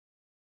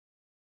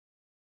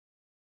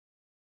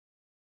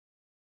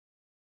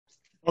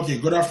Okay,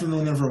 good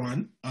afternoon,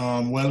 everyone.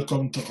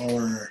 Welcome to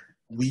our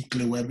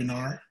weekly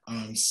webinar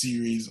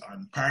series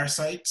on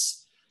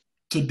parasites.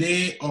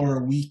 Today,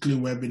 our weekly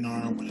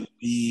webinar will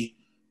be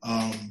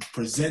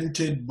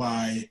presented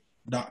by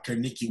Dr.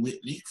 Niki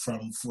Whitley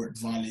from Fort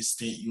Valley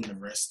State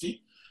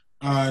University,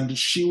 and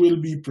she will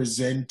be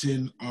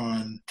presenting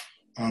on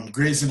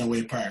grazing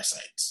away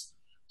parasites.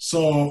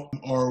 So,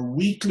 our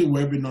weekly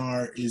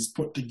webinar is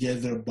put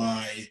together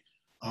by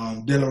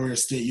Delaware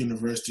State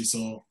University,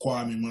 so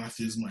Kwame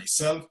Matthews,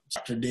 myself,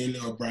 Dr.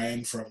 Dahlia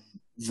O'Brien from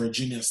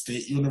Virginia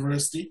State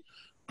University,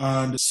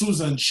 and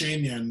Susan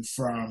Schoenian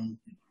from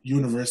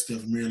University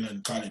of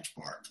Maryland, College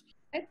Park.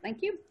 Okay,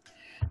 thank you.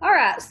 All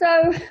right,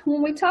 so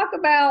when we talk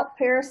about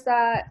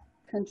parasite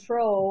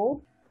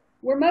control,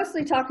 we're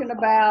mostly talking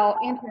about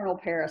internal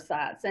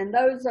parasites, and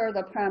those are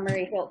the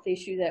primary health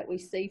issue that we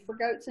see for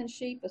goats and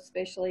sheep,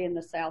 especially in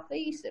the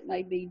southeast. It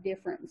may be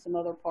different in some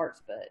other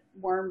parts, but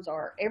worms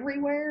are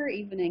everywhere.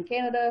 Even in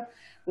Canada,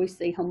 we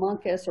see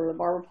homunculus or the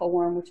barber pole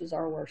worm, which is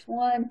our worst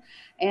one,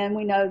 and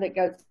we know that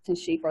goats and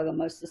sheep are the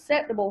most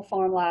susceptible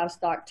farm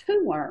livestock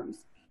to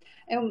worms.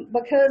 And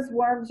because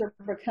worms are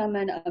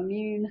becoming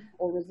immune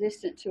or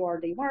resistant to our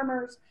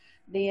dewormers,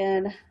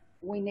 then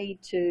we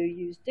need to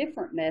use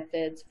different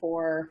methods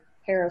for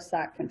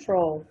parasite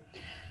control.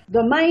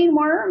 The main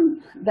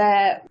worm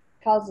that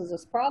causes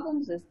us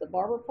problems is the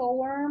barber pole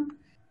worm.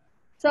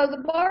 So the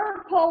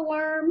barber pole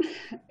worm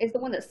is the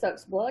one that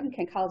sucks blood and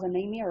can cause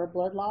anemia or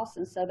blood loss,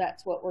 and so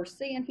that's what we're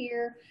seeing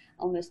here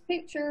on this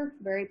picture,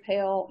 very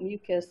pale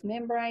mucous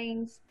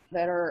membranes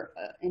that are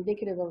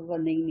indicative of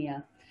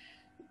anemia.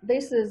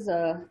 This is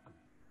a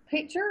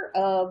picture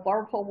of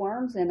barber pole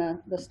worms in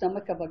the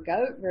stomach of a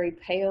goat, very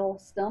pale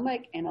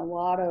stomach, and a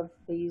lot of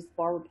these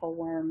barber pole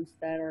worms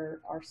that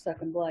are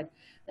sucking blood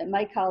that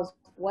may cause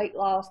weight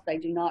loss. They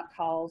do not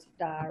cause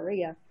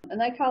diarrhea. And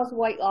they cause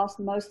weight loss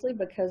mostly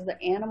because the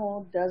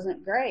animal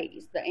doesn't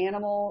graze. The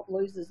animal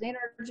loses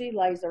energy,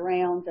 lays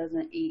around,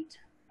 doesn't eat,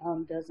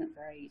 doesn't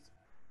graze.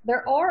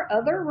 There are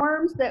other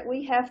worms that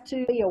we have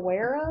to be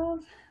aware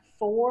of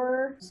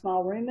for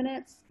small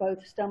ruminants,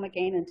 both stomach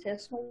and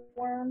intestinal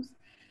worms,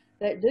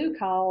 that do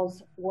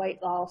cause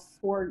weight loss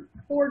for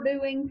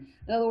doing.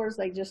 In other words,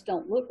 they just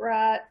don't look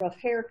right, rough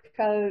hair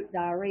coat,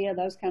 diarrhea,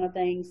 those kind of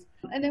things.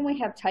 And then we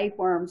have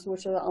tapeworms,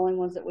 which are the only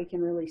ones that we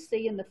can really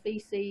see in the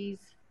feces.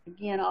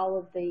 Again, all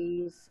of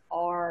these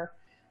are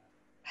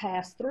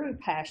passed through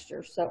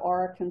pasture, so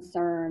are a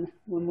concern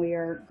when we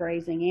are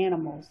grazing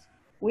animals.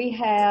 We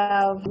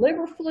have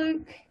liver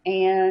fluke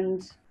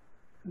and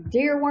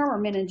deer worm or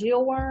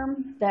meningeal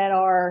worm that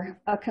are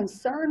a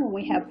concern when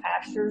we have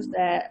pastures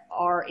that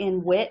are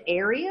in wet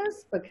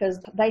areas because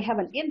they have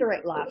an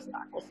indirect life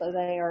cycle. So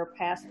they are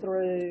passed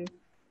through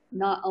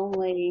not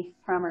only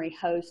primary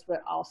host,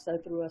 but also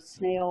through a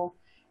snail.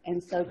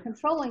 And so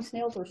controlling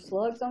snails or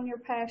slugs on your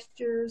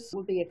pastures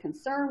would be a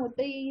concern with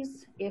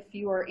these. If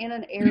you are in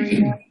an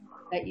area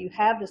that you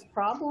have this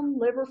problem,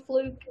 liver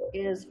fluke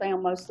is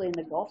found mostly in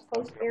the Gulf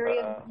Coast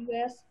area of the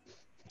U.S.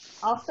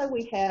 Also,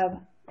 we have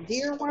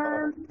deer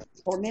worm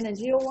or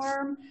meningeal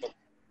worm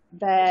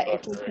that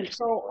if we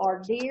control our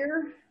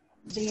deer,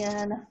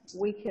 then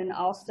we can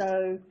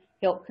also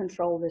help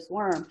control this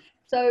worm.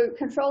 So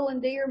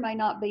controlling deer may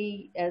not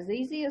be as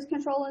easy as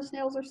controlling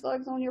snails or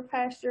slugs on your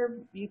pasture.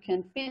 You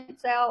can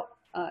fence out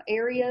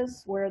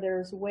areas where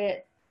there's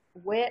wet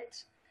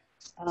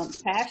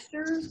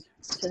pastures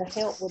to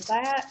help with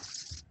that.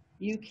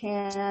 You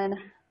can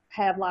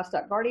have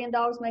livestock guardian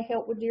dogs may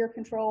help with deer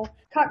control.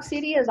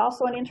 Coccidia is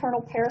also an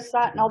internal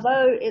parasite, and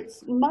although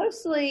it's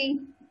mostly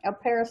a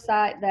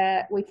parasite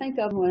that we think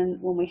of when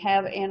we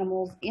have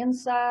animals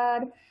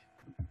inside,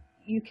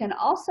 you can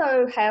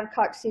also have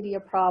coccidia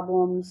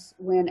problems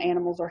when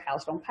animals are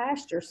housed on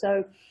pasture.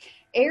 So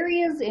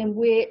areas in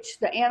which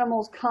the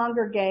animals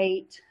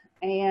congregate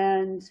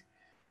and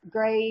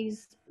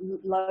graze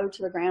low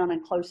to the ground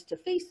and close to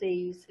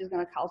feces is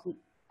going to cause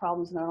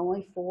problems not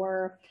only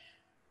for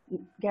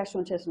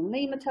gastrointestinal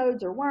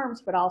nematodes or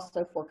worms, but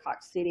also for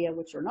coccidia,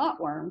 which are not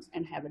worms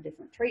and have a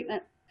different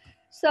treatment.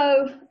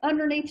 So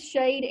underneath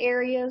shade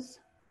areas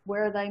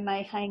where they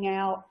may hang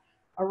out,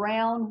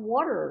 around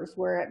waterers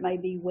where it may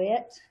be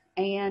wet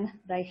and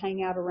they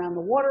hang out around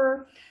the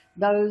water,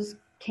 those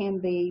can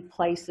be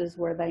places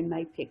where they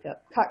may pick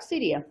up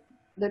coccidia.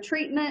 The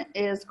treatment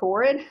is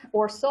corid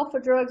or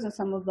sulfa drugs, and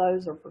some of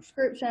those are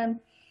prescription.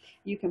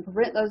 You can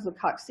prevent those with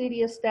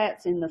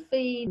coccidiostats in the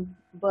feed,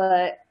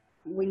 but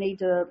we need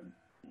to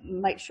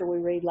make sure we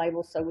read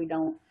labels so we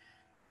don't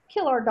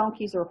kill our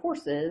donkeys or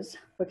horses,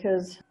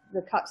 because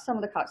some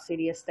of the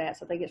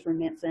coccidiostats, I think it's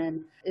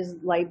rumensin, is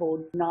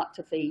labeled not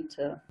to feed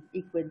to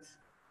equids.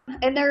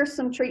 And there are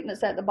some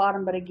treatments at the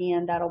bottom, but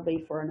again, that'll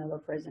be for another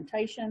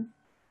presentation.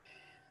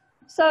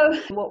 So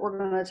what we're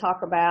going to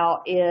talk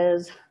about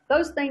is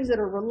those things that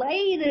are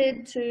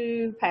related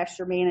to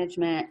pasture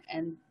management,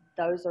 and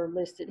those are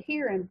listed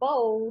here in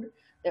bold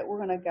that we're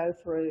going to go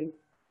through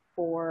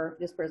for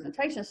this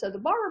presentation. So the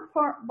barber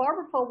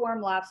pole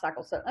worm life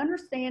cycle. So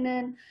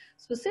understanding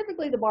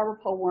specifically the barber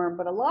pole worm,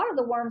 but a lot of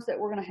the worms that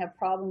we're going to have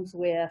problems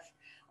with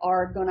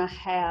are going to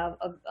have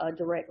a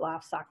direct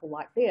life cycle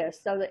like this.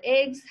 So the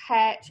eggs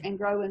hatch and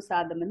grow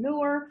inside the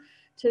manure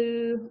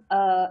to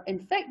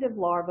infective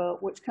larva,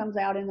 which comes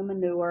out in the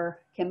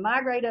manure, can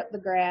migrate up the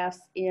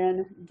grass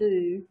in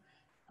dew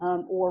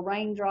or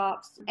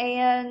raindrops,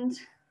 and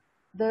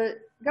the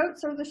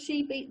goats or the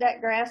sheep eat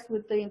that grass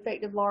with the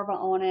infective larva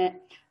on it.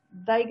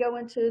 They go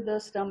into the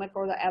stomach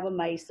or the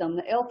abomasum.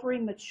 The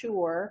L3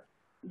 mature.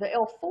 The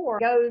L4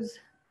 goes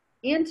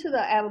into the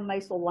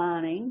abomasal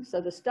lining,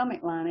 so the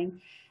stomach lining,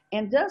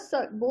 and does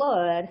suck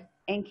blood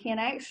and can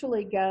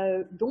actually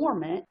go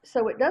dormant.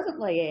 So it doesn't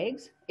lay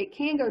eggs. It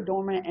can go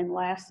dormant and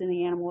last in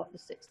the animal up to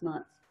 6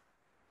 months.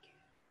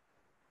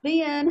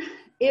 Then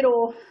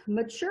it'll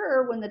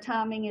mature when the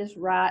timing is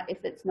right.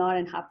 If it's not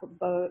in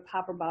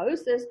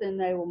hyperbiosis, then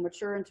they will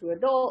mature into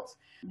adults.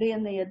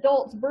 Then the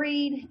adults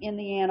breed in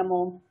the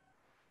animal.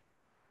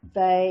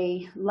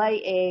 They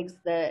lay eggs.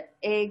 The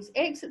eggs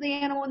exit the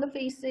animal in the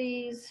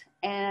feces,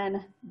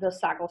 and the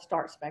cycle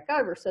starts back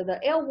over. So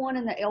the L1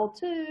 and the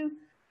L2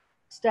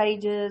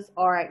 stages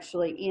are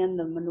actually in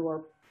the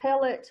manure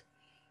pellet,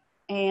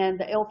 and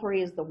the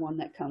L3 is the one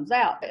that comes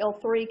out. The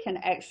L3 can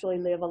actually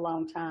live a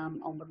long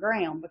time on the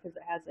ground because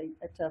it has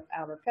a tough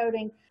outer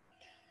coating.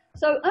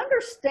 So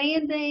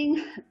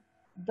understanding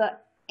the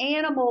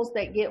animals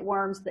that get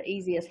worms the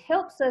easiest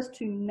helps us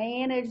to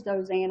manage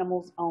those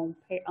animals on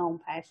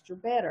pasture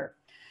better.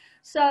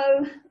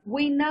 So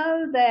we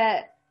know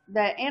that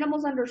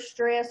animals under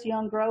stress,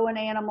 young growing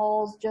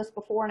animals just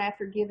before and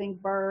after giving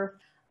birth,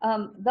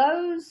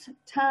 those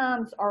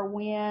times are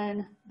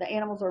when the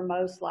animals are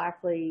most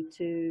likely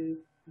to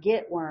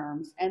get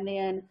worms. And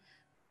then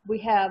we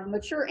have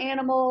mature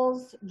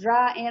animals,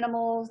 dry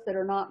animals that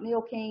are not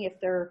milking, if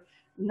they're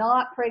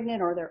not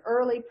pregnant or they're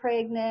early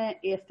pregnant,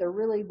 if they're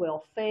really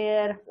well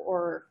fed,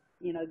 or,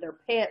 you know, they're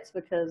pets,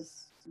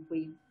 because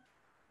we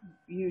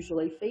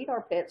usually feed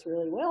our pets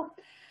really well.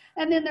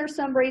 And then there's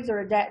some breeds or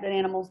adapted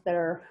animals that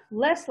are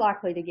less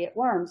likely to get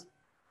worms.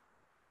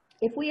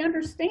 If we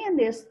understand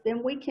this,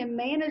 then we can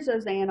manage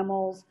those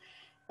animals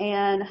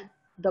and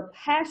the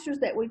pastures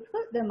that we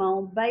put them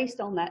on based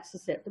on that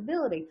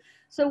susceptibility.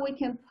 So we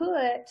can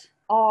put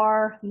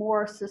our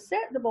more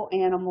susceptible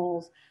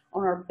animals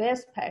on our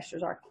best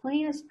pastures, our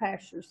cleanest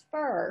pastures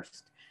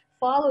first,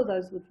 follow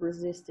those with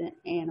resistant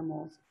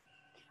animals,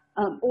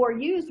 or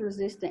use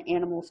resistant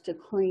animals to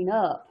clean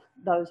up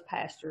those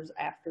pastures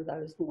after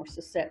those more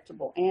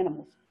susceptible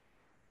animals.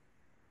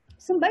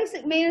 Some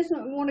basic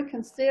management we want to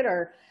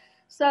consider.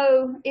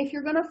 So if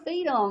you're going to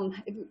feed them,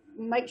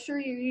 make sure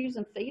you're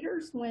using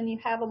feeders when you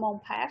have them on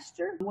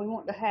pasture. We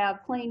want to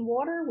have clean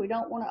water. We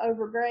don't want to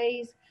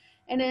overgraze.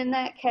 And in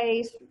that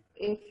case,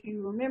 if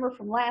you remember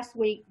from last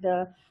week,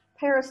 the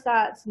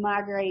parasites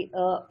migrate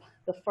up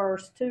the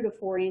first 2 to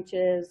 4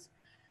 inches,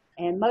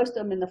 and most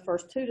of them in the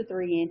first 2 to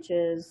 3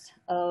 inches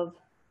of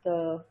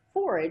the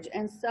forage.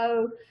 And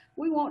so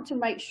we want to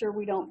make sure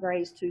we don't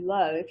graze too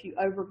low. If you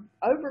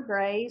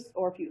overgraze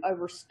or if you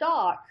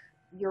overstock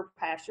your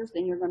pastures,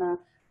 then you're going to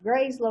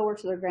graze lower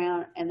to the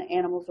ground, and the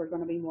animals are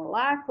going to be more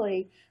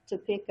likely to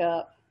pick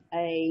up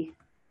a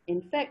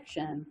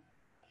infection.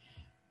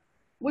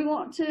 We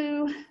want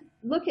to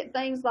look at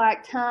things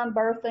like time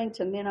birthing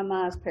to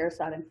minimize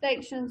parasite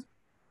infections.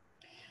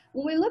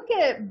 When we look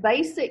at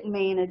basic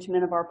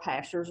management of our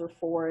pastures or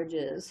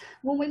forages,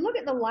 when we look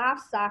at the life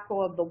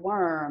cycle of the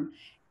worm,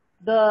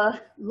 the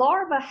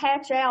larvae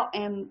hatch out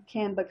and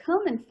can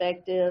become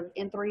infective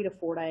in 3 to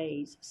 4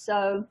 days.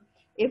 So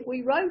if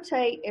we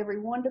rotate every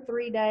 1 to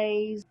 3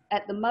 days,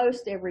 at the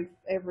most every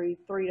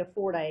 3 to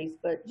 4 days,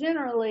 but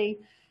generally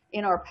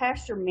in our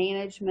pasture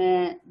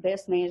management,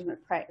 best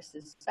management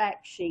practices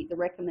fact sheet, the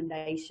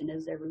recommendation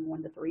is every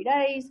 1 to 3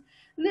 days.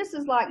 And this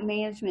is like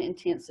management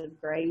intensive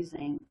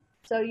grazing.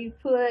 So you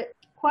put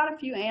quite a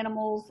few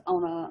animals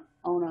on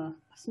a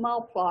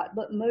small plot,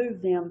 but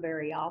move them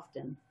very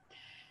often.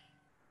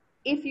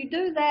 If you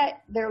do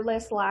that, they're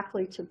less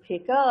likely to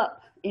pick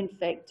up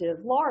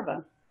infective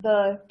larvae.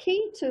 The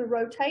key to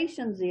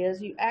rotations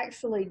is you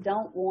actually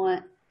don't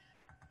want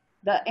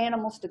the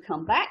animals to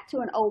come back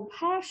to an old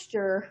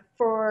pasture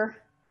for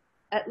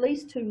at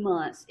least 2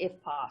 months if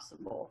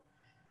possible.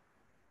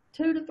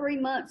 2 to 3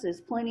 months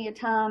is plenty of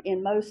time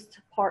in most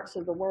parts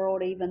of the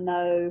world, even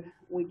though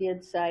we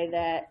did say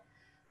that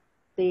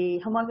the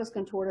Homunculus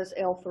contortus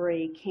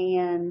L3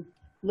 can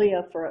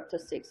live for up to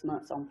 6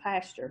 months on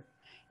pasture.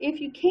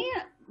 If you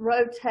can't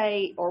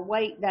rotate or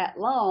wait that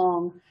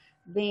long,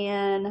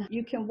 then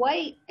you can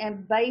wait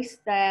and base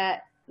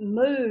that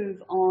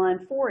move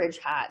on forage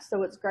height,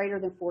 so it's greater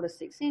than 4 to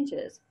 6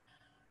 inches.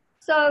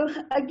 So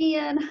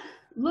again,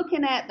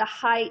 looking at the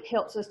height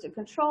helps us to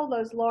control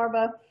those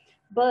larvae,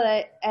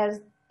 but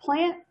as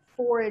plant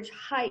forage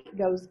height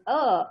goes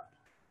up,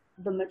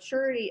 the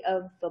maturity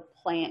of the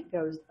plant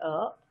goes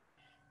up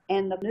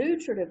and the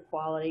nutritive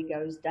quality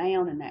goes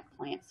down in that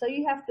plant. So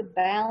you have to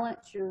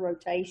balance your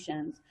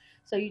rotations,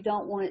 so you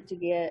don't want it to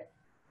get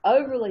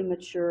overly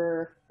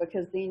mature,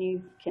 because then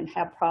you can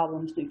have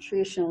problems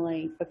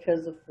nutritionally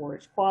because of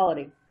forage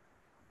quality.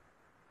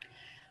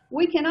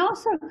 We can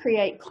also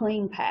create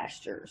clean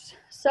pastures.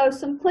 So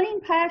some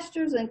clean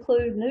pastures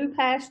include new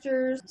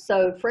pastures,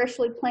 so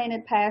freshly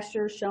planted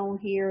pastures shown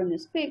here in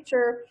this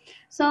picture,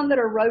 some that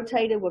are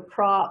rotated with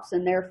crops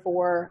and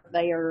therefore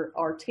they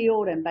are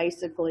tilled and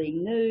basically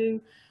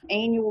new.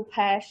 Annual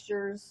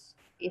pastures,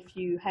 if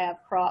you have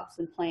crops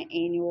and plant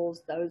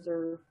annuals, those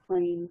are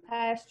clean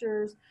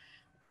pastures.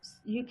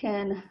 You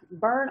can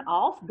burn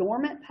off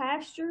dormant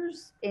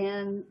pastures,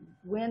 and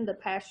when the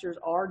pastures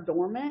are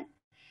dormant,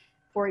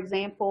 for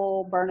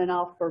example, burning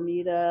off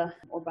Bermuda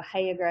or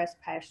Bahia grass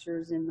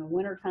pastures in the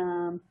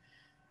wintertime.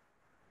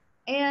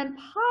 And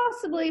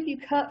possibly if you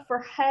cut for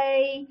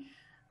hay,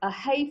 a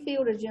hay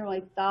field is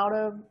generally thought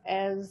of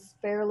as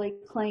fairly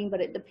clean,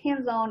 but it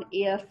depends on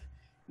if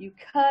you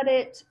cut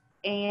it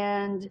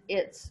and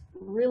it's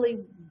really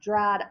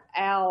dried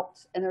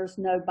out and there's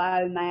no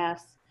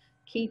biomass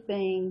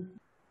keeping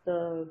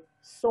the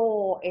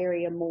soil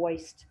area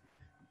moist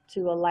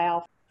to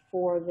allow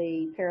for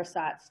the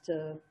parasites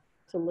to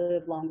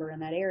live longer in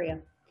that area.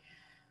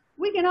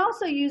 We can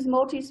also use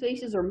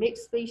multi-species or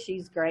mixed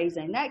species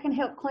grazing. That can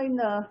help clean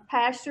the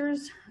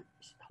pastures.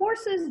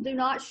 Horses do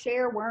not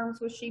share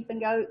worms with sheep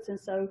and goats, and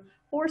so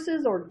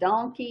horses or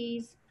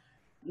donkeys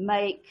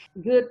make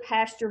good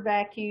pasture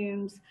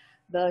vacuums.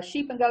 The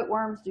sheep and goat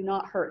worms do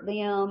not hurt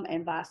them,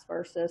 and vice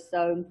versa.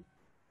 So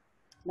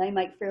they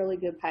make fairly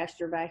good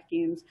pasture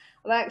vacuums.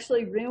 I've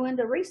actually ruined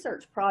a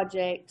research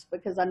project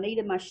because I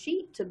needed my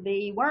sheep to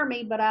be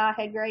wormy, but I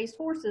had grazed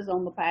horses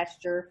on the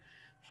pasture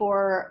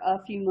for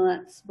a few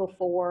months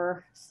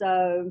before,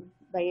 so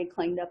they had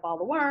cleaned up all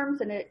the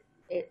worms, and it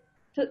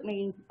took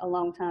me a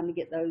long time to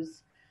get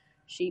those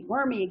sheep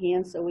wormy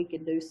again so we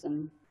could do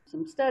some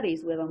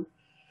studies with them.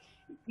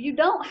 You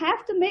don't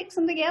have to mix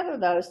them together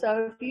though,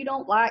 so if you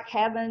don't like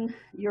having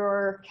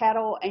your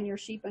cattle and your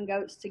sheep and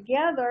goats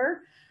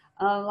together,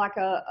 like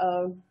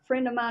a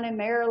friend of mine in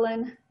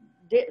Maryland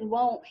didn't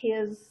want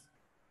his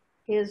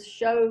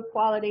show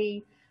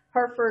quality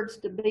Herefords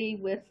to be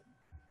with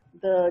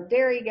the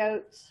dairy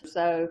goats,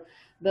 so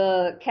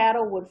the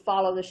cattle would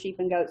follow the sheep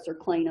and goats or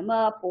clean them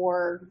up,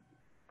 or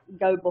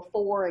go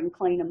before and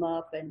clean them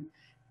up,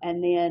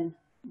 and then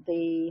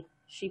the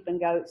sheep and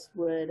goats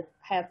would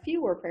have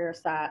fewer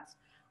parasites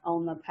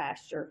on the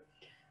pasture.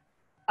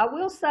 I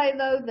will say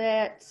though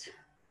that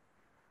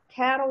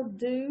cattle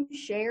do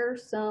share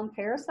some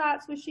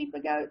parasites with sheep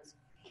and goats.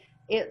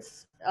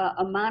 It's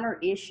a minor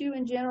issue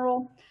in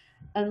general,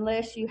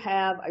 unless you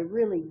have a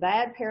really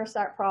bad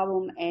parasite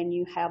problem and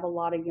you have a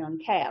lot of young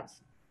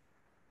calves.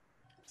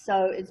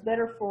 So it's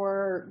better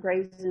for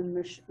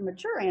grazing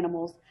mature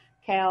animals,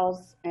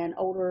 cows and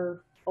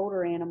older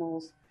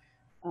animals,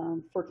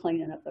 for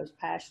cleaning up those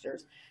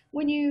pastures.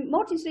 When you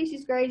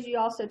multi-species graze, you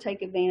also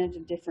take advantage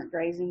of different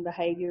grazing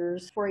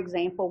behaviors. For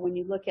example, when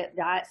you look at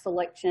diet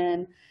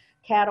selection,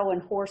 cattle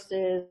and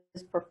horses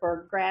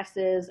prefer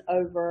grasses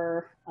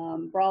over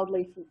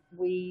broadleaf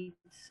weeds,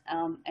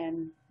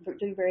 and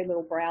do very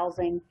little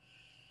browsing,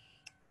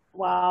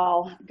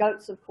 while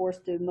goats, of course,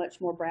 do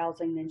much more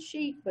browsing than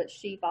sheep, but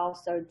sheep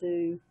also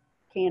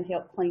can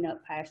help clean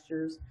up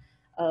pastures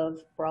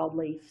of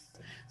broadleafs.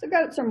 So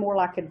goats are more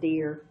like a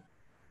deer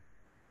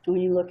when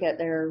you look at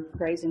their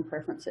grazing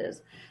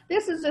preferences.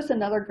 This is just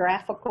another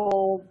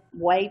graphical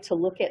way to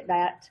look at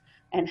that,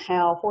 and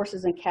how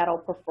horses and cattle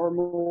prefer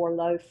more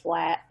low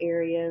flat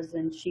areas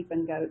and sheep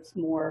and goats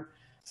more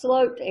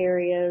sloped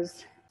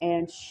areas,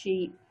 and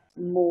sheep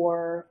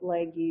more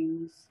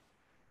legumes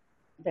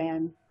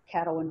than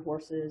cattle and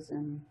horses,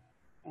 and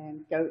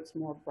goats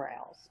more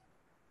browse.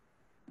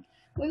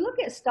 We look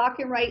at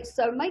stocking rates,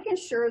 so making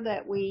sure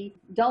that we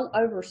don't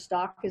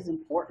overstock is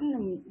important.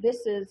 And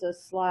this is a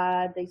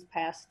slide, these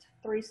past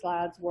 3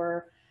 slides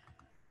were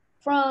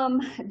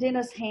from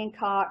Dennis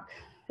Hancock,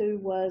 who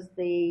was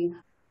the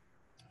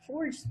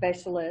forage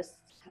specialist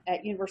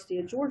at University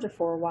of Georgia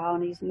for a while,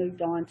 and he's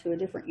moved on to a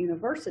different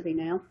university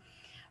now.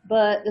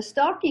 But the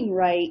stocking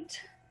rate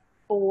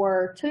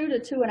for 2 to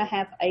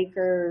 2.5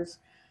 acres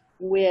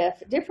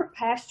with different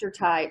pasture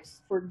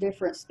types for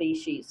different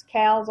species,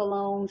 cows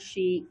alone,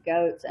 sheep,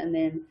 goats, and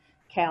then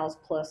cows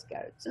plus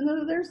goats.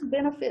 And there's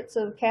benefits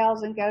of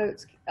cows and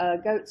goats.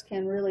 Goats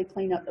can really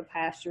clean up the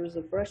pastures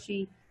of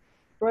brushy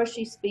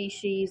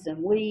species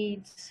and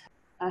weeds.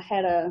 I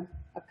had a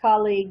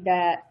colleague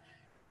that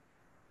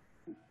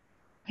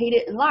he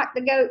didn't like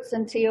the goats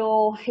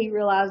until he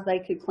realized they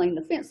could clean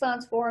the fence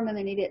lines for him, and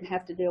then he didn't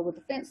have to deal with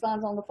the fence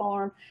lines on the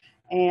farm,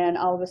 and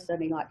all of a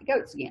sudden he liked the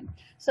goats again.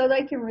 So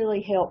they can really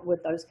help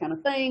with those kind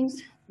of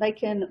things. They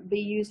can be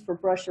used for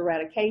brush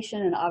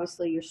eradication, and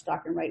obviously your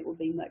stocking rate will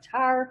be much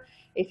higher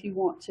if you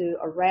want to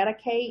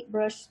eradicate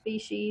brush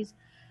species.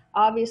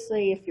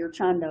 Obviously, if you're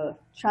trying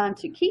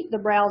to keep the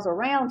browse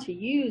around to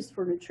use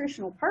for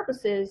nutritional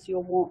purposes,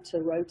 you'll want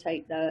to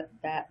rotate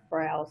that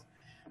browse,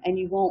 and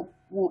you won't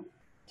want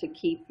to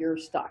keep your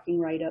stocking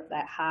rate up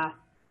that high.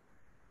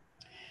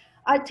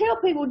 I tell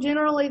people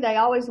generally they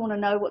always want to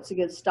know what's a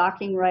good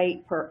stocking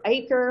rate per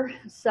acre.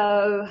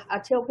 So I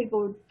tell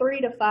people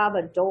 3 to 5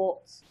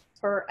 adults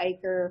per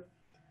acre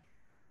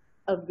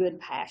of good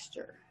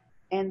pasture.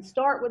 And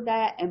start with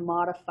that and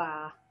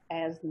modify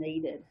as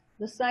needed.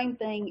 The same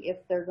thing if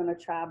they're going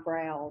to try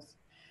browse.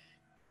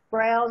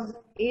 Browse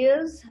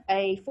is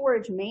a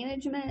forage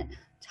management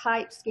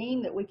type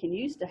scheme that we can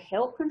use to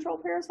help control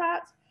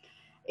parasites.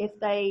 If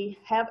they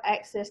have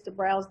access to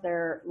browse,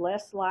 they're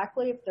less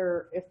likely. If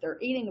they're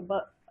eating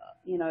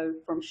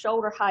from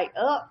shoulder height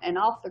up and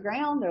off the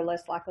ground, they're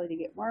less likely to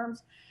get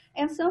worms.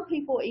 And some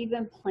people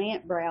even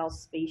plant browse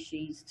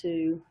species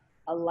to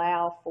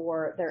allow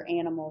for their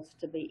animals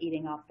to be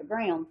eating off the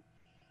ground.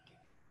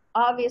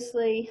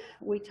 Obviously,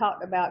 we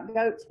talked about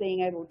goats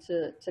being able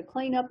to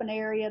clean up an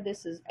area.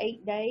 This is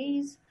 8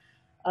 days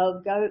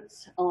of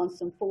goats on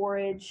some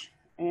forage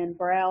and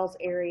browse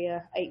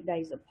area 8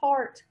 days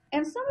apart.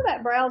 And some of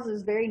that browse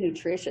is very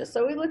nutritious.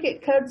 So we look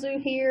at kudzu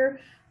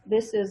here.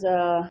 This is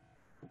a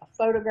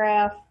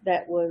photograph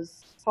that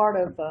was part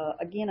of,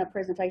 again, a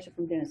presentation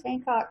from Dennis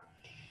Hancock.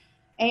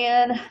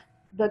 And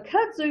the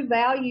kudzu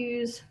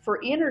values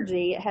for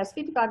energy, it has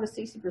 55 to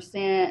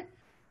 60%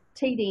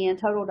 TDN,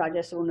 total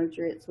digestible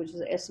nutrients, which is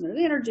an estimate of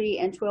energy,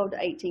 and 12 to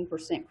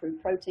 18% crude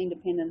protein,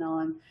 depending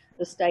on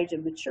the stage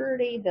of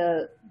maturity,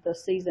 the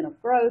season of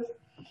growth.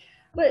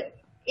 But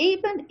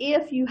even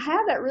if you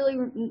have that really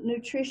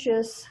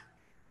nutritious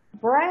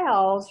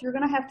browse, you're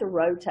going to have to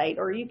rotate,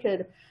 or you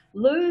could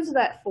lose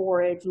that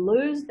forage,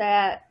 lose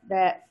that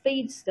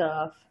feed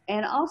stuff,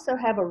 and also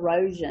have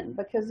erosion.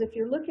 Because if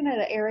you're looking at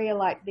an area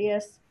like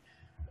this,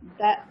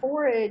 that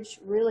forage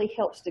really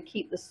helps to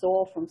keep the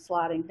soil from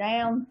sliding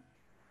down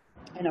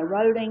and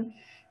eroding.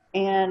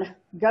 And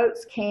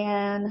goats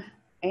can,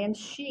 and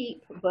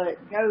sheep, but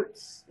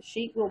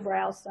sheep will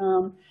browse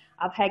some.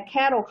 I've had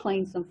cattle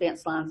clean some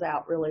fence lines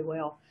out really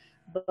well.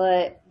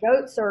 But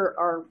goats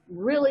are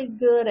really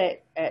good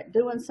at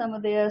doing some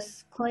of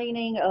this,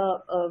 cleaning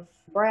up of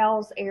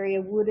browse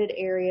area, wooded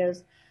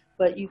areas,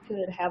 but you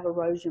could have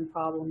erosion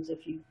problems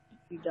if you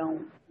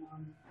don't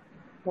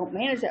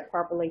manage that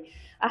properly.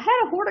 I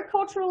had a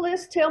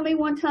horticulturalist tell me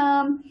one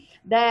time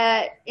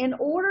that in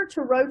order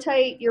to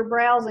rotate your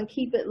browse and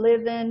keep it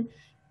living,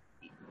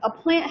 a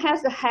plant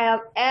has to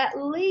have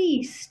at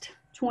least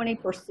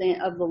 20%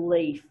 of the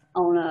leaf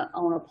on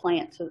a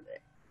plant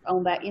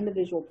on that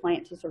individual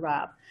plant to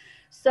survive.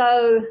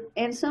 So,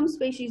 and some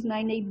species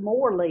may need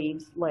more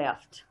leaves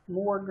left,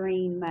 more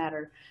green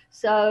matter.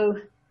 So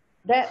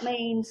that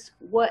means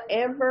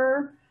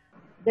whatever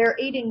they're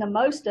eating the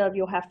most of,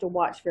 you'll have to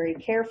watch very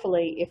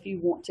carefully if you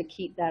want to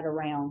keep that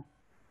around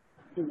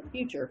in the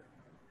future.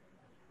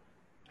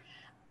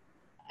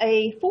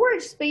 A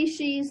forage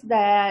species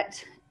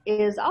that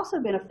is also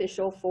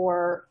beneficial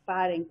for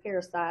fighting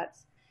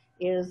parasites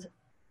is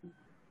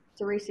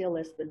Sericea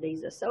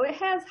lespedeza. So it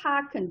has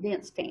high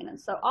condensed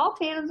tannins. So all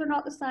tannins are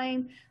not the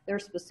same. There are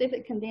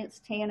specific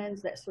condensed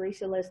tannins that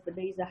Sericea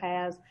lespedeza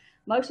has.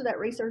 Most of that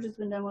research has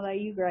been done with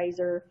AU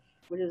grazer,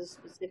 which is a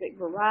specific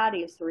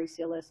variety of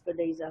Sericea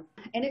lespedeza.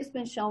 And it's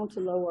been shown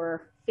to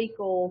lower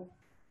fecal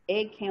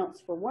egg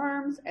counts for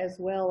worms, as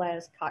well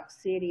as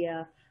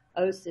Coccidia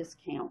oocyst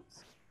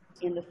counts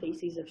in the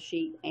feces of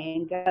sheep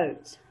and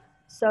goats.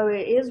 So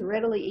it is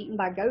readily eaten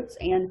by goats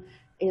and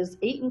is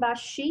eaten by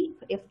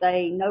sheep if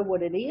they know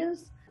what it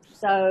is.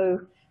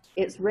 So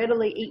it's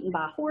readily eaten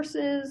by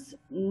horses.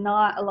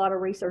 Not a lot of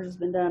research has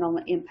been done on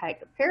the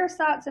impact of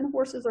parasites in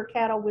horses or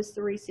cattle with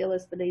Sericea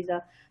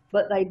lespedeza,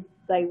 but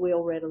they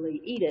will readily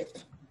eat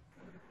it.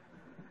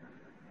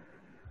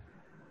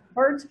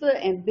 Bird's foot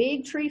and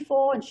big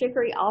trefoil and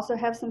chicory also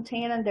have some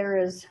tannin. There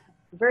is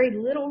very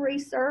little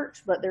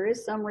research, but there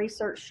is some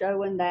research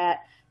showing that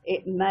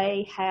it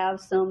may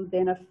have some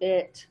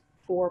benefit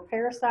for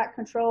parasite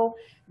control.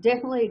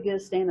 Definitely a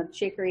good stand of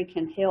chicory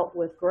can help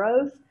with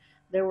growth.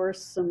 There were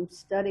some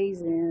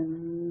studies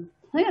in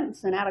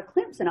Clemson, out of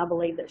Clemson, I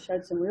believe, that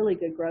showed some really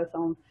good growth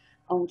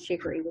on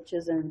chicory, which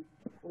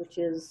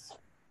is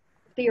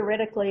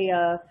theoretically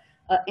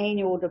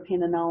annual,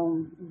 depending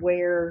on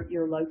where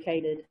you're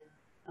located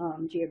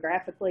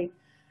geographically.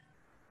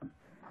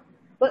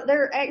 But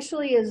there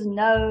actually is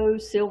no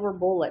silver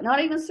bullet. Not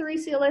even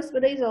Sericea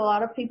lespedeza. A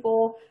lot of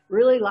people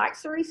really like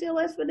Sericea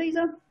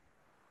lespedeza,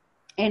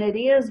 and it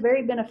is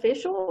very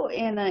beneficial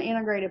in an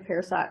integrated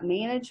parasite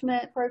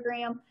management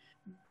program.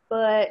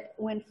 But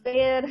when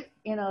fed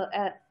in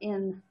a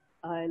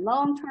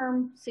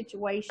long-term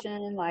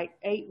situation, like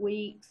 8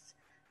 weeks,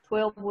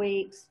 12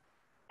 weeks,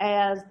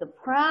 as the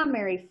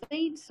primary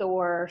feed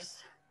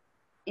source,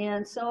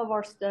 in some of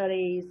our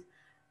studies,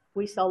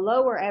 we saw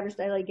lower average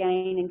daily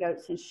gain in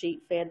goats and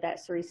sheep fed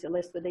that Sericea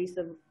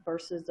lespedeza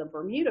versus a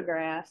Bermuda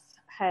grass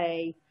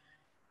hay.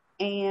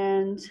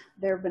 And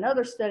there have been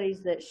other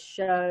studies that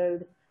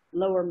showed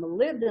lower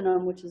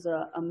molybdenum, which is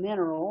a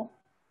mineral,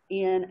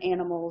 in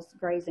animals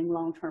grazing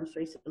long-term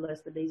Sericea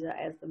lespedeza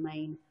as the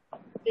main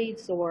feed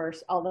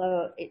source.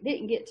 Although it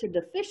didn't get to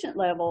deficient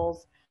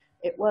levels,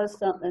 it was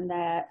something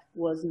that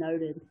was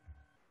noted.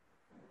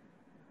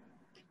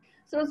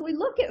 So as we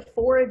look at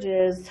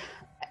forages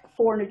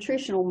for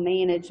nutritional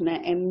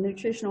management and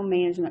nutritional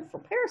management for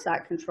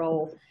parasite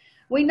control,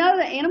 we know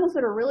that animals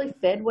that are really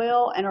fed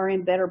well and are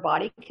in better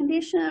body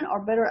condition are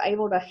better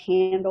able to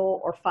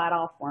handle or fight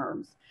off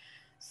worms.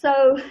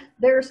 So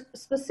there's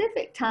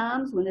specific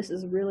times when this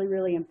is really,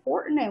 really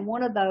important, and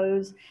one of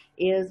those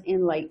is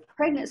in late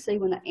pregnancy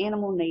when the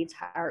animal needs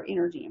higher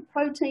energy and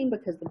protein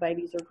because the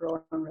babies are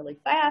growing really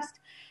fast.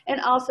 And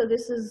also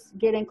this is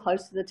getting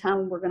close to the time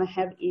when we're going to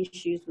have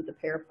issues with the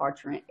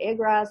paraparturient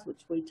egg rise,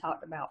 which we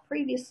talked about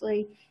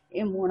previously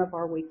in one of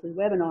our weekly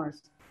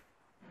webinars.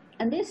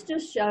 And this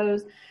just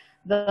shows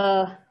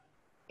the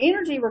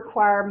energy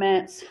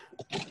requirements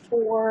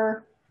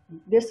for,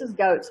 this is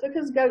goats,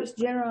 because goats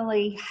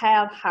generally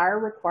have higher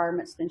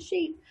requirements than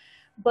sheep,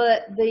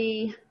 but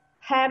the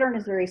pattern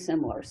is very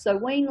similar. So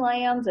weaned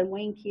lambs and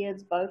weaned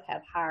kids both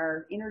have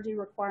higher energy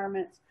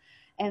requirements.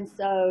 And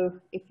so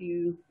if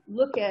you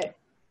look at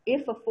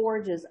if a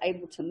forage is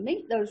able to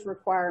meet those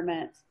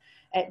requirements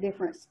at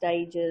different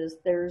stages,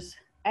 there's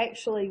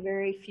actually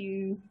very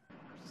few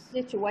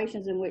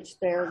situations in which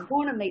they're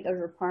going to meet those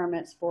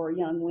requirements for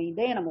young weaned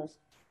animals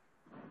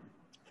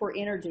for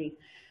energy.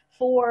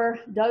 For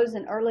those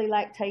in early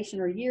lactation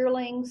or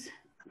yearlings,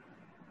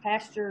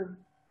 pasture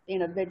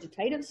in a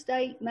vegetative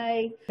state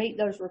may meet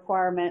those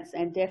requirements,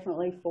 and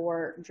definitely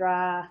for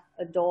dry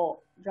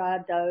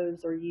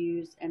does or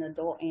ewes and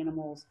adult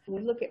animals.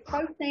 When we look at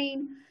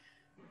protein,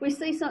 we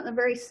see something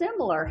very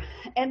similar,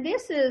 and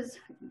this is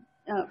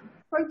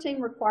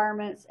protein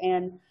requirements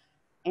and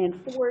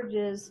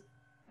forages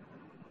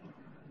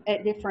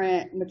at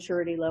different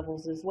maturity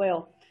levels as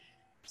well.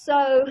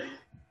 So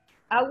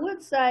I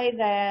would say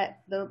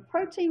that the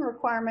protein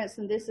requirements,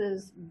 and this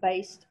is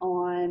based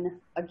on,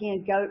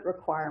 again, goat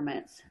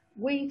requirements.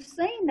 We've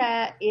seen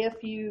that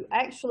if you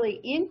actually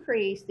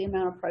increase the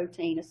amount of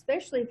protein,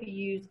 especially if you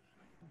use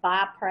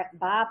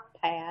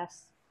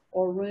bypass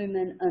or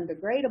rumen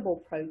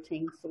undegradable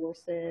protein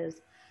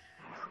sources,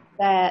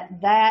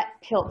 that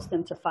helps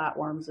them to fight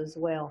worms as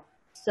well.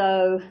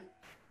 So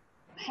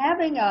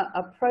having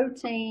a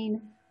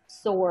protein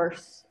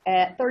source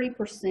at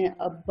 30%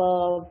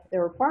 above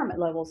their requirement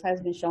levels has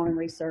been shown in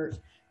research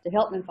to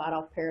help them fight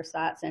off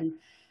parasites. And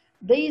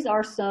these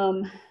are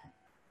some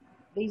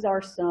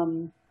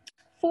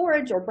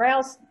forage or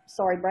browse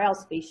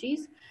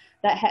species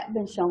that have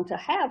been shown to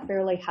have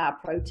fairly high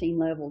protein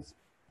levels.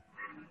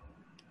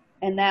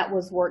 And that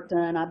was work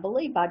done, I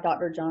believe, by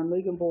Dr. John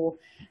Luganbull,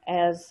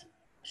 as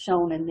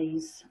shown in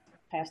these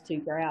past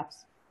two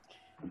graphs.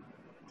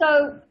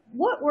 So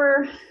what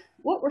we're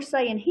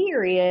saying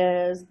here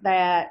is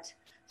that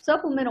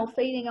supplemental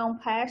feeding on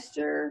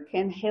pasture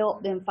can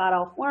help them fight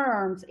off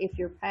worms if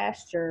your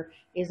pasture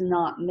is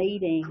not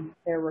meeting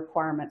their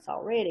requirements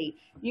already.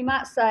 You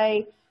might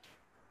say,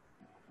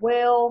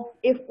 well,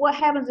 what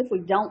happens if we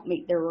don't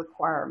meet their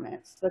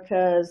requirements?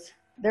 Because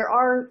there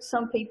are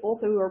some people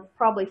who are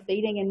probably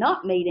feeding and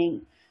not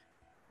meeting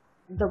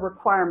the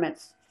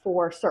requirements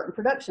for certain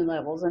production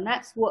levels, and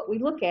that's what we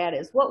look at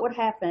is what would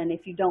happen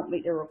if you don't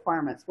meet their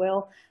requirements.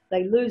 Well,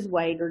 they lose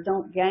weight or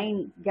don't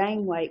gain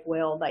weight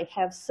well, they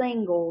have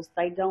singles,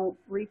 they don't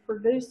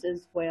reproduce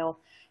as well,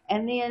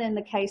 and then in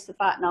the case of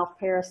fighting off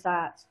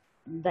parasites,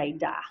 they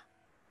die.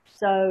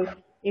 So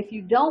if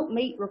you don't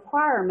meet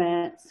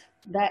requirements,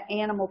 that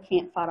animal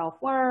can't fight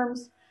off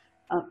worms,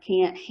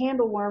 can't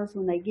handle worms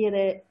when they get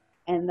it,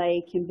 and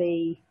they can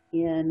be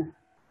in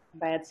a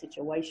bad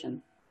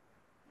situation.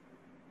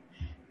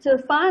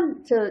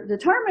 To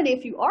determine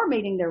if you are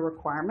meeting their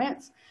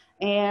requirements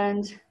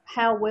and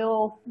how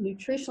well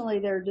nutritionally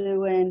they're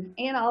doing,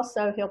 and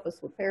also help us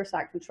with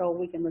parasite control,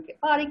 we can look at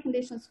body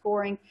condition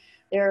scoring.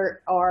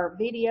 There are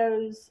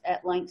videos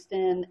at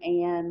Langston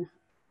and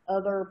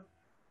other,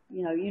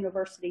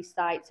 university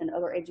sites and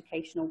other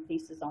educational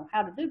pieces on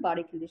how to do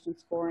body condition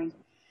scoring.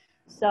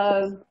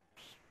 So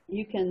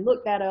you can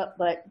look that up,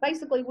 but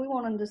basically we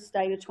want them to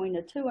stay between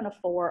a 2 and a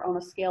 4 on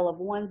a scale of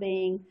 1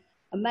 being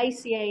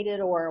emaciated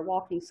or a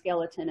walking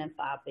skeleton and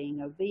 5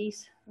 being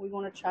obese. We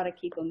want to try to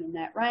keep them in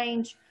that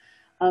range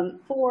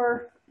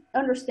for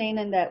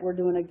understanding that we're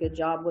doing a good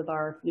job with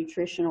our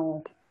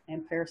nutritional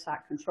and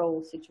parasite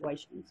control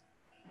situations.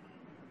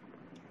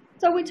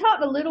 So we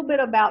talked a little bit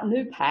about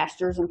new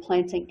pastures and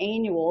planting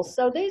annuals.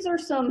 So these are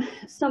some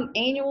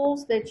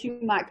annuals that you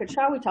could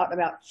try. We talked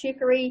about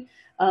chicory,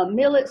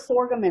 millet,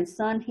 sorghum, and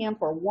sun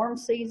hemp or warm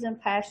season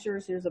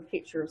pastures. Here's a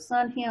picture of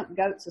sun hemp.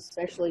 Goats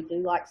especially do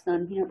like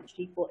sun hemp.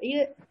 Sheep will eat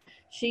it.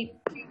 Sheep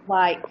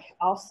like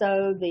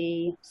also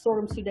the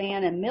sorghum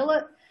Sudan and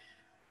millet.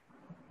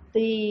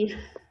 The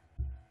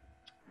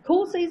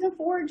cool season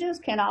forages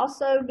can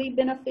also be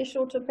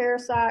beneficial to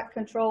parasite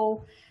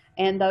control,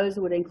 and those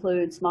would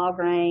include small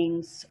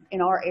grains, in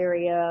our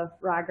area,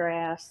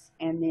 ryegrass,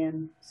 and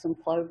then some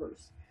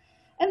clovers.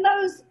 And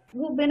those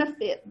will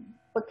benefit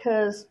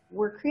because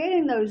we're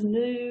creating those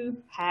new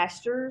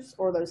pastures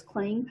or those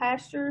clean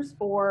pastures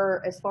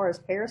for as far as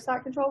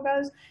parasite control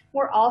goes.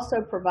 We're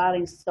also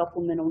providing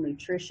supplemental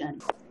nutrition.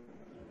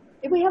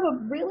 If we have a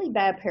really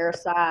bad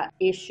parasite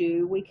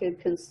issue, we could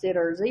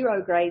consider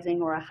zero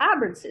grazing or a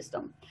hybrid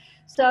system.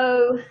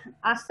 So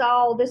I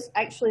saw this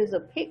actually is a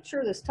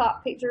picture. This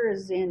top picture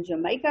is in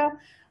Jamaica,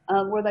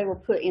 where they were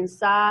put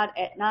inside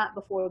at night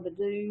before the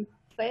dew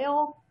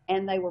fell,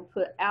 and they were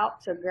put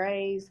out to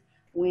graze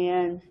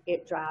when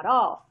it dried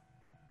off.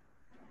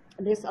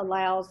 This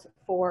allows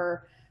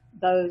for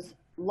those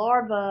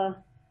larvae,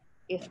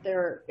 if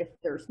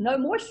there's no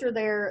moisture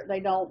there, they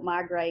don't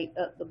migrate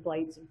up the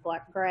blades of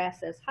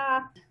grass as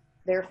high.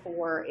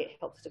 Therefore, it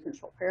helps to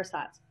control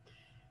parasites.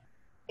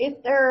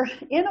 If they're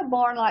in a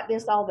barn like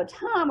this all the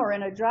time or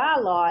in a dry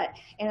lot,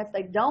 and if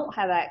they don't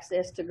have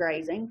access to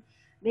grazing,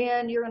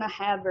 then you're going to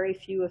have very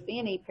few, if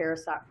any,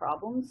 parasite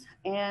problems.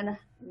 And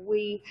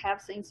we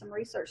have seen some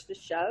research to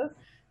show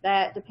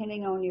that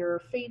depending on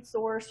your feed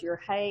source, your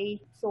hay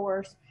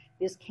source,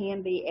 this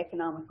can be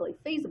economically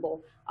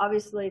feasible.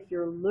 Obviously, if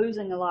you're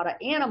losing a lot of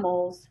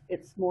animals,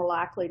 it's more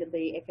likely to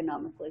be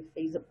economically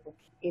feasible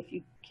if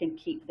you can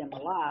keep them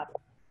alive.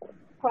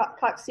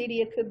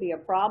 Coccidia could be a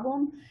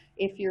problem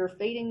if you're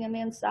feeding them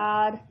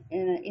inside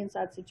in an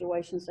inside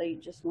situation, so you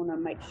just want to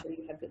make sure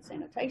you have good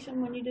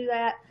sanitation when you do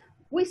that.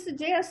 We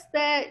suggest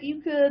that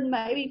you could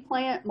maybe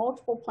plant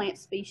multiple plant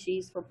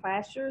species for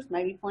pastures,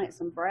 maybe plant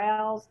some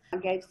browse. I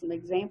gave some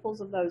examples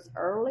of those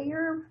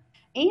earlier.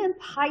 Ann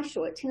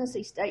Peischel at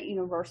Tennessee State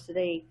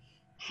University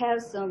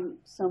has some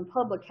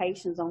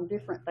publications on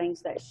different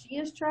things that she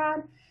has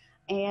tried,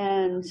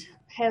 and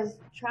has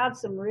tried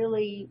some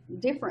really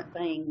different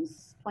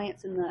things,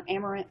 plants in the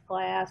amaranth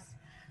class,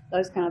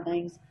 those kind of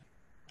things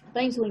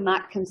we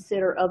might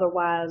consider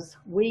otherwise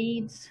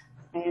weeds,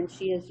 and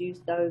she has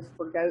used those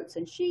for goats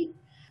and sheep.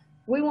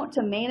 We want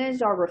to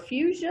manage our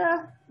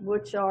refugia,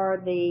 which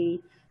are the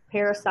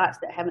parasites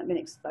that haven't been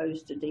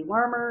exposed to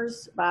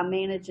dewormers, by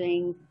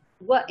managing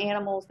what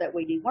animals that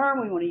we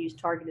deworm. We want to use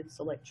targeted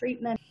select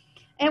treatment.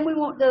 And we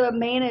want to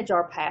manage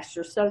our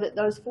pasture so that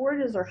those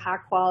forages are high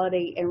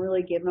quality and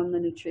really give them the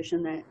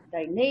nutrition that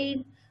they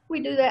need. We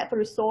do that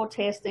through soil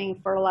testing,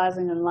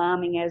 fertilizing and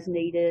liming as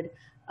needed,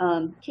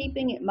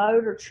 keeping it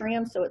mowed or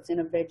trimmed so it's in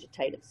a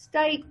vegetative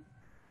state,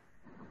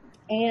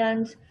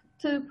 and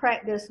to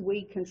practice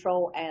weed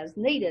control as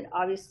needed.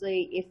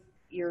 Obviously, if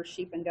your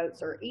sheep and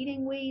goats are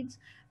eating weeds,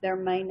 there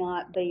may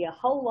not be a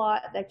whole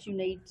lot that you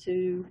need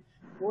to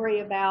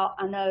worry about.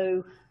 I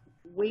know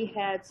we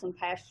had some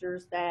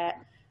pastures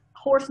that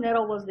horse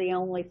nettle was the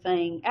only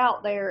thing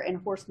out there, and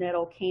horse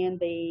nettle can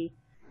be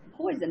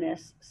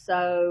poisonous,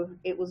 so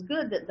it was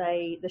good that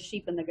the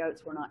sheep and the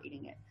goats were not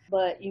eating it.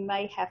 But you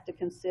may have to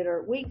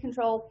consider weed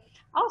control.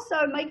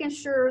 Also, making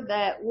sure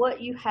that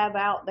what you have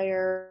out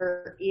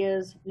there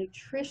is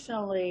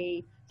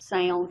nutritionally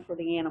sound for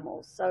the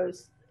animals. So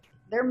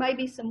there may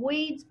be some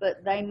weeds,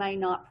 but they may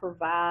not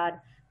provide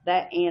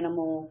that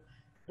animal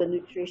the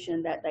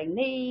nutrition that they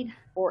need,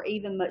 or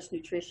even much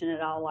nutrition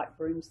at all, like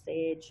broom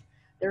sedge.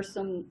 There's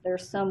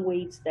some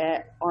weeds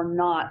that are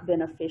not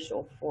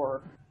beneficial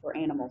for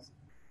animals.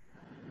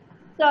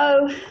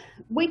 So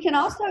we can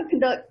also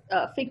conduct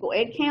fecal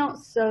egg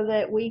counts so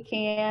that we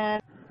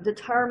can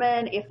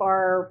determine if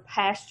our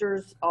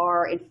pastures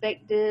are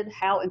infected,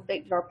 how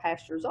infected our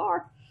pastures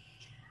are.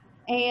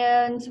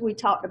 And we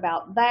talked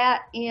about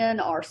that in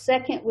our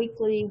second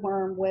weekly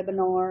worm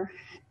webinar.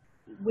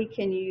 We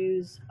can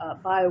use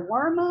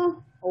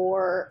bioworma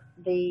or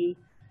the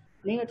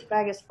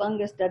Neotyphagous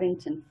fungus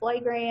Duddington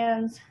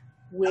flagrans,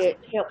 which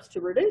helps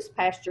to reduce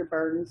pasture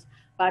burdens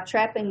by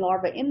trapping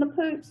larvae in the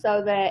poop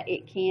so that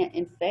it can't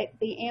infect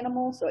the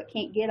animal, so it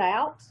can't get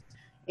out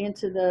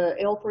into the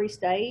L3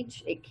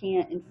 stage. It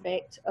can't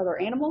infect other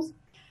animals.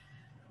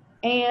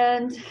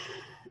 And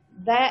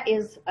that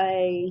is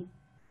the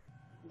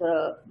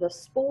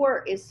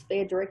spore is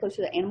fed directly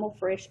to the animal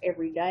fresh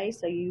every day,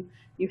 so you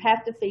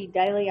have to feed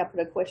daily. I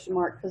put a question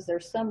mark because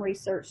there's some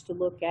research to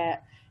look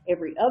at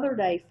every other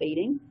day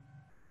feeding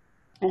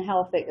and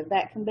how effective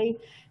that can be.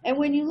 And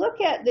when you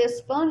look at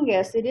this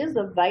fungus, it is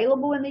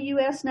available in the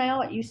U.S. now.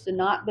 It used to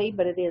not be,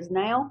 but it is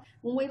now.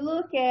 When we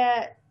look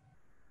at,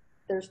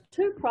 there's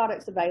two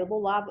products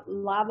available,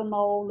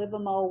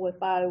 Livamol with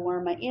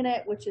bioworma in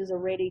it, which is a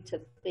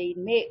ready-to-feed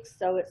mix.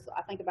 So it's,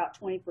 I think,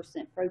 about 20%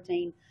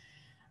 protein.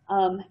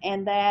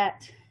 And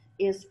that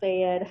is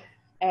fed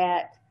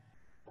at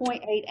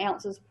 0.8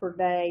 ounces per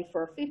day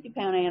for a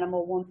 50-pound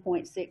animal,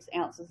 1.6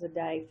 ounces a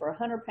day for a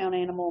 100-pound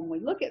animal. And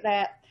we look at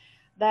that,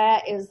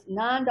 that is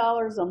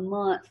 $9 a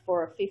month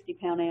for a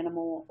 50-pound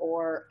animal,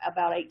 or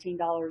about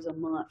 $18 a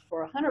month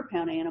for a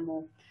 100-pound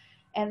animal.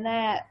 And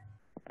that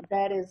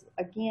is,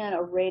 again,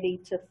 a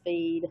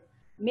ready-to-feed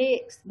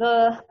mix.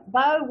 The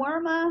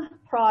bioworma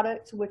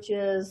product, which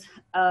is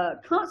a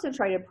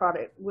concentrated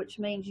product, which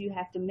means you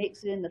have to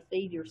mix it in the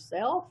feed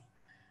yourself,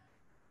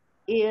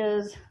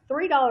 is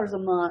 $3 a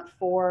month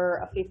for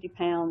a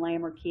 50-pound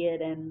lamb or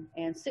kid, and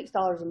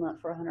 $6 a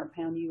month for a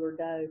 100-pound ewe or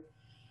doe.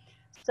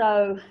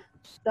 So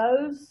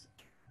those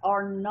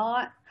are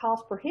not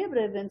cost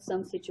prohibitive in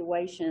some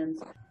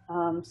situations,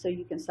 so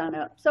you can sign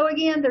up. So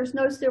again, there's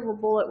no silver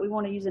bullet. We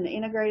want to use an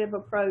integrative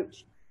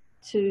approach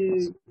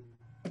to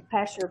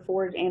pasture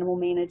forage animal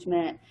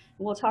management. And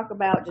we'll talk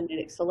about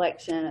genetic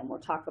selection, and we'll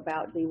talk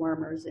about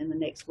dewormers in the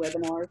next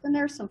webinars. And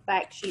there's some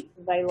fact sheets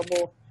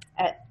available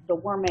at the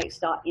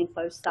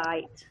wormex.info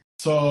site.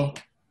 So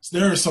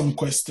there are some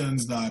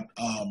questions that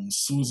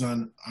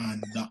Susan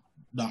and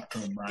Dr.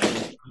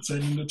 O'Brien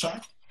answered in the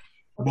chat.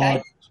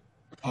 Okay.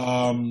 But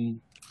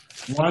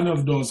one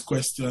of those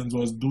questions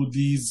was, do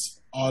these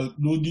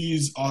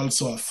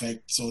also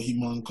affect, so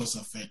Haemonchus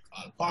affect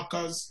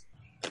alpacas?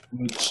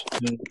 Which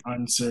they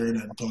answered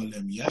and told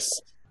them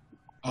yes.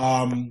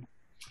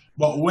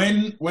 But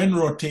when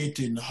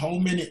rotating, how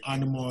many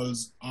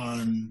animals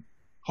on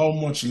how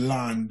much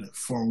land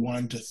for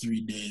 1 to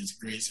 3 days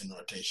grazing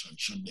rotation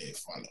should they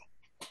follow?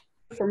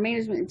 For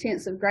management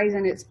intensive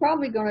grazing, it's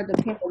probably going to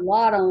depend a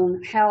lot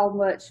on how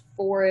much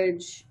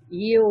forage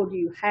yield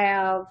you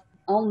have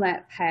on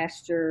that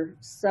pasture.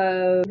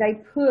 So they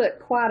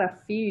put quite a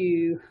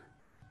few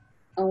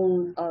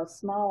on a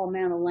small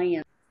amount of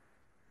land.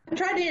 I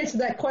tried to answer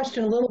that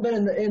question a little bit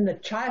in the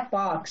chat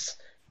box.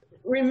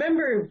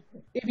 Remember,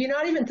 if you're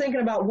not even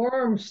thinking about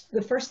worms,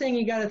 the first thing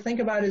you got to think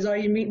about is, are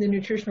you meeting the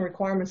nutritional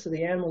requirements of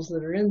the animals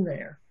that are in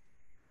there?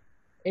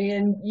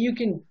 And you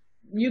can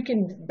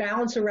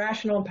balance a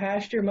ration on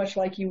pasture much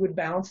like you would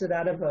balance it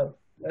out of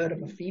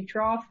a feed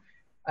trough.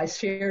 I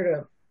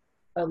shared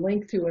a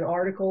link to an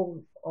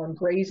article on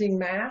grazing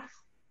math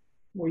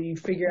where you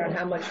figure out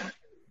how much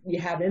you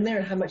have in there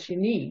and how much you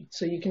need,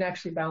 so you can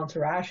actually balance a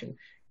ration.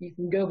 You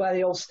can go by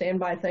the old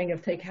standby thing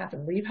of take half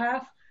and leave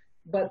half,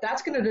 but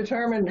that's going to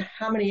determine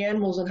how many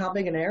animals and how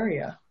big an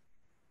area.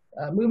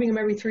 Moving them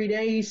every 3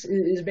 days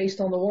is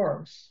based on the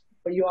worms,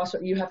 but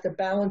you have to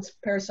balance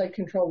parasite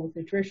control with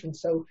nutrition.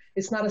 So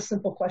it's not a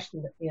simple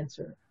question to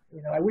answer.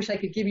 I wish I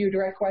could give you a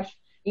direct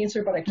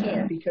answer, but I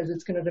can't, because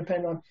it's going to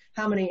depend on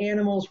how many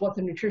animals, what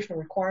the nutritional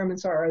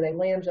requirements are. Are they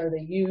lambs? Are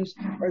they ewes?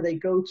 Are they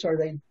goats? Are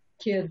they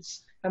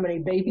kids? How many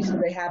babies do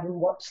they have? And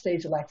what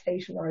stage of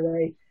lactation are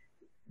they?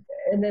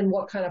 And then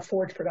what kind of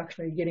forage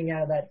production are you getting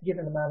out of that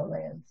given amount of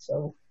land?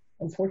 So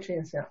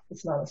unfortunately,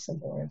 it's not a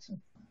simple answer.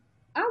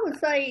 I would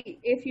say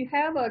if you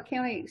have a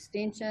county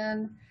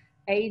extension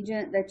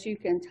agent that you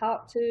can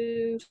talk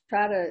to,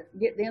 try to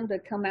get them to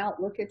come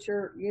out, look at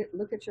your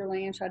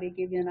land, try to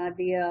give you an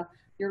idea.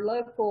 Your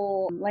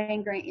local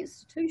land grant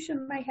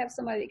institution may have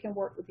somebody that can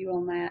work with you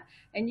on that.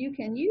 And you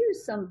can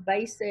use some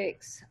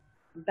basics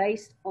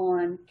based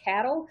on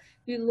cattle.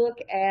 You look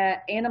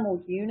at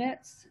animal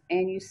units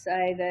and you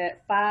say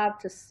that 5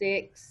 to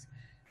 6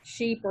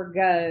 sheep or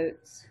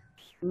goats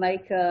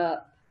make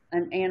up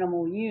an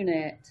animal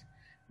unit,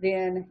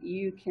 then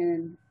you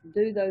can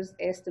do those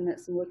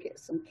estimates and look at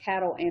some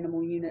cattle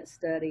animal unit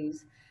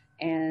studies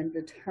and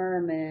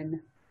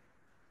determine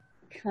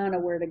kind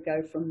of where to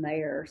go from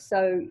there.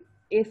 So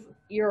if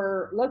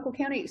your local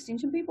county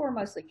extension people are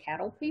mostly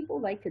cattle people,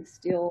 they could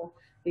still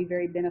be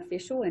very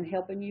beneficial in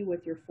helping you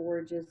with your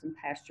forages and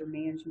pasture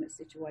management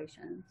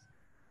situations.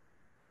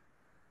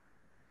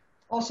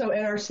 Also,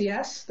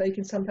 NRCS, they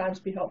can sometimes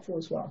be helpful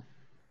as well.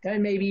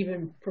 And maybe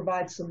even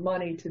provide some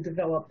money to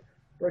develop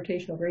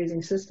rotational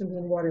grazing systems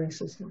and watering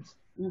systems.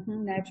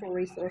 Natural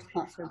Resource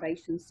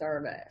Conservation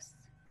Service.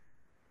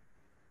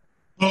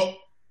 Well,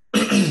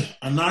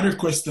 another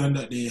question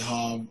that they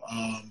have,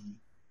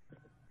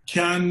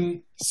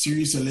 can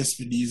Sericea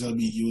lespedeza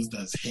be used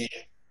as hay?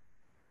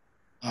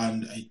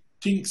 And I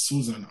think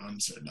Susan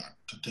answered that,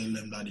 to tell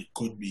them that it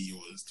could be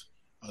used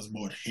as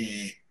both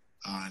hay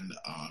and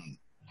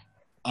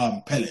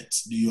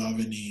pellets. Do you have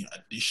any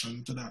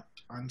addition to that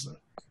answer?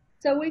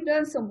 So we've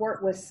done some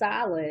work with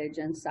silage,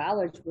 and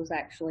silage was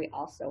actually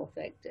also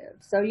effective.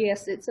 So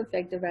yes, it's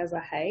effective as a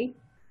hay.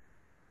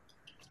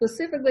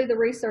 Specifically, the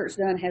research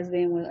done has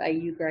been with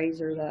AU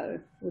Grazer, though,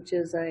 which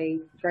is a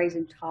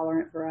grazing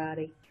tolerant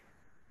variety.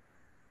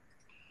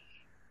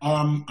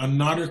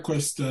 Another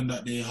question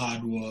that they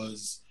had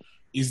was,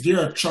 is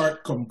there a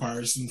chart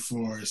comparison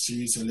for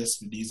Sericea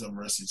lespedeza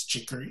versus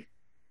chicory?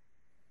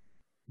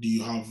 Do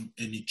you have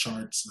any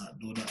charts that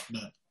do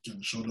that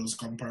can show those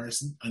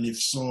comparisons? And if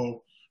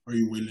so, are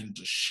you willing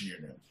to share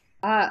them?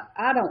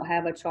 I don't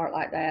have a chart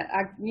like that.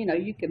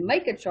 You can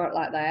make a chart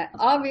like that.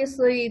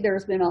 Obviously,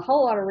 there's been a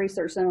whole lot of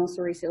research done on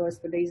Sericea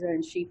lespedeza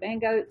in sheep and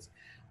goats.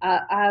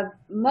 I've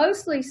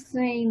mostly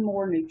seen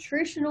more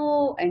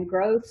nutritional and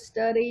growth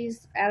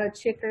studies out of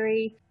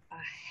chicory.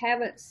 I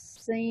haven't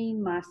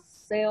seen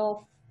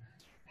myself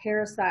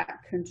parasite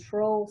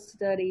control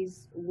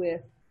studies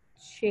with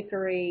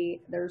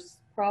chicory. There's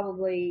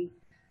probably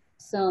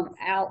some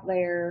out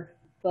there,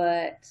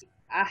 but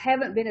I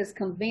haven't been as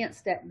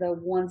convinced at the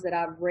ones that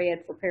I've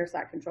read for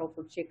parasite control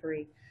for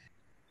chicory.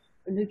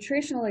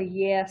 Nutritionally,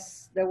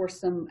 yes, there were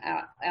some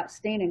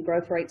outstanding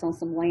growth rates on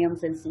some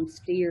lambs and some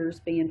steers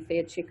being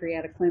fed chicory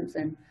out of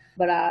Clemson,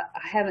 but I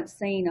haven't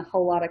seen a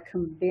whole lot of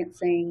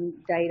convincing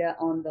data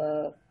on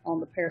the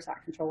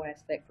parasite control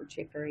aspect for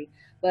chicory.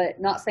 But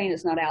not saying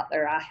it's not out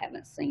there, I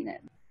haven't seen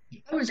it.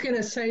 I was going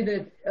to say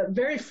that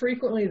very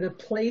frequently the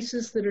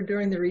places that are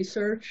doing the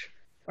research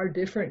are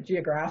different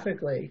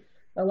geographically.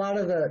 A lot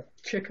of the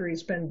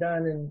chicory's been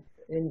done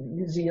in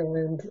New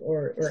Zealand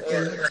or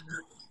England.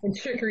 And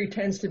chicory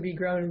tends to be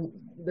grown,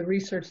 the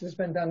research has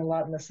been done a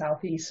lot in the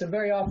southeast. So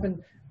very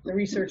often the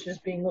research is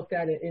being looked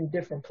at it in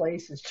different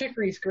places.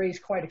 Chicory is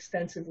grazed quite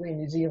extensively in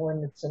New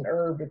Zealand. It's an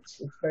herb.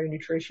 It's very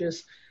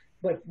nutritious.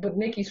 But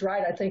Niki's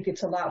right. I think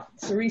it's a lot,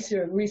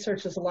 Sericea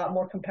research is a lot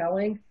more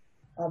compelling.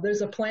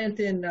 There's a plant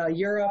in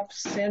Europe,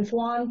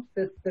 Sanfuan,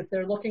 that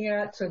they're looking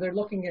at. So they're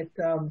looking at,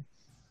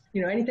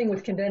 anything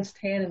with condensed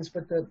tannins,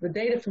 but the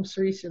data from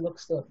Sericea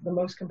looks the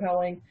most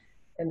compelling.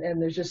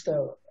 And there's just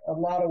a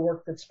lot of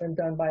work that's been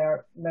done by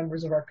our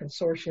members of our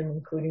consortium,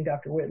 including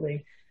Dr.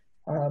 Whitley.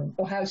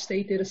 Ohio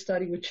State did a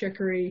study with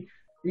chicory.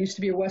 There used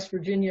to be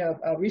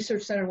a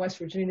research center in West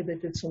Virginia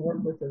that did some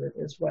work with it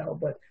as well.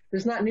 But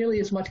there's not nearly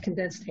as much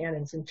condensed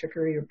tannins in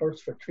chicory or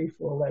birchfoot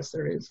trefoil as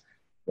there is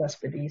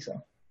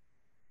Lespedeza.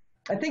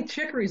 I think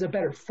chicory is a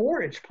better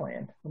forage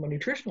plant from a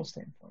nutritional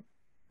standpoint.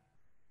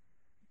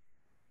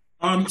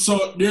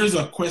 So there's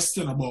a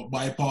question about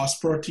bypass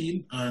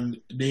protein, and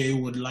they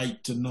would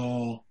like to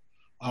know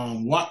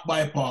what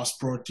bypass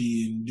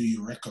protein do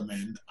you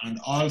recommend? And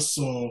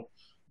also,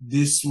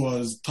 this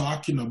was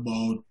talking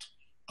about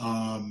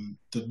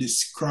to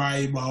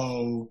describe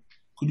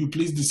could you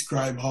please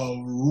describe how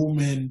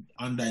rumen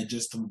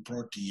undigestible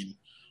protein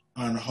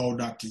and how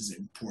that is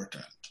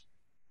important?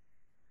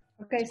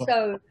 Okay,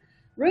 so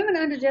rumen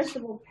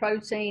undigestible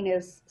protein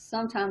is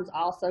sometimes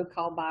also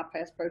called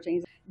bypass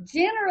proteins.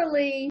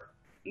 Generally,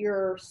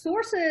 your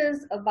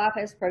sources of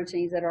bypass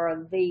proteins that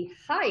are the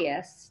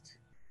highest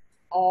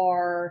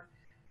are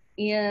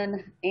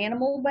in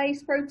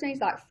animal-based proteins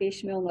like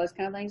fish meal and those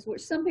kind of things,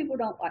 which some people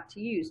don't like to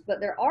use. But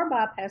there are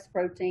bypass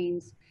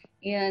proteins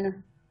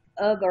in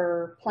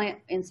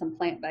some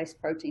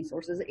plant-based protein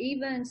sources.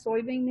 Even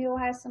soybean meal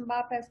has some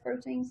bypass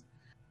proteins.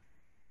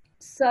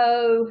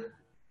 So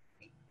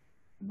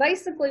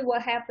basically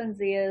what happens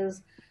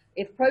is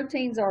if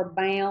proteins are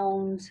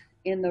bound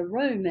in the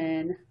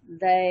rumen,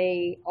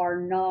 they are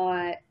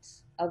not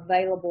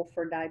available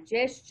for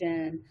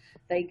digestion.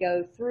 They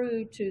go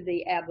through to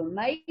the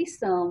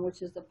abomasum,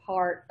 which is the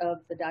part of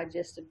the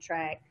digestive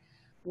tract,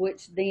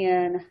 which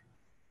then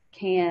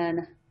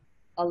can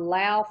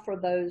allow for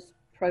those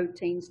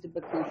proteins to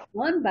become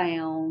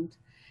unbound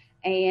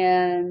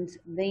and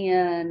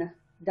then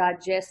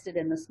digested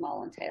in the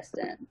small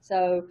intestine.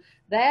 So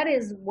that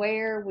is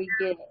where we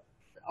get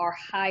our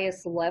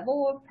highest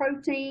level of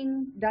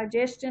protein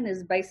digestion,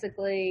 is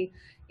basically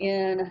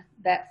in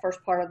that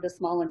first part of the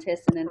small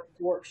intestine, and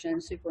absorption,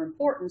 super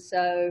important.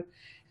 So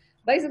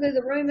basically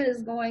the rumen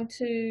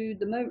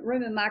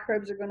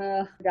microbes are going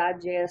to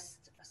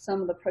digest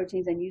some of the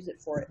proteins and use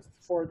it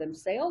for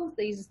themselves,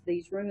 these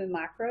rumen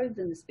microbes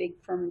in this big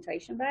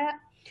fermentation vat.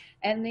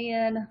 And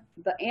then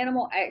the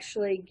animal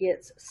actually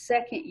gets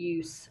second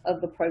use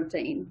of the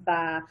protein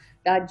by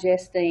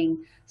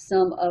digesting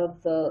some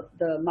of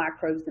the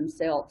microbes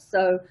themselves.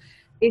 So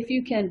if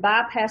you can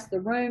bypass the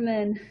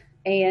rumen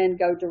and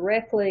go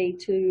directly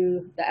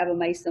to the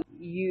abomasum,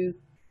 you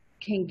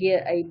can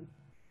get a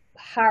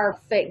higher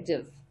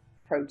effective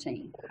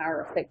protein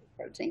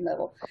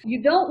level.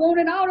 You don't want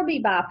it all to be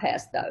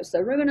bypassed though.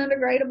 So rumen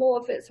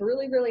undegradable, if it's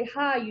really, really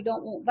high, you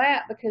don't want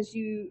that, because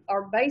you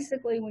are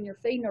basically, when you're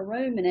feeding a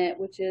ruminant,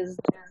 which is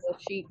the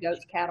sheep,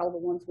 goats, cattle, the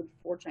ones with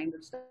the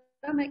 4-chambered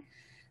stomach.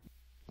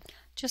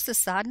 Just a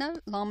side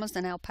note, llamas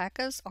and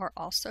alpacas are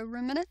also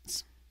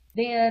ruminants.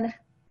 Then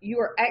you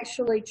are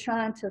actually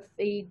trying to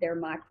feed their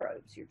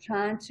microbes. You're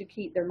trying to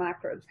keep their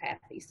microbes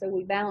happy. So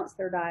we balance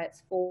their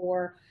diets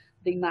for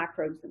the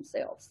microbes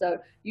themselves. So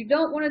you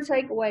don't want to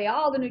take away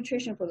all the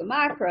nutrition for the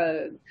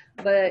microbe,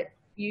 but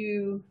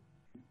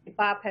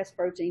bypass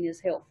protein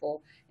is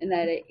helpful in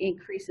that it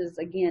increases,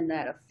 again,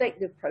 that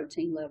effective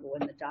protein level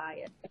in the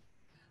diet.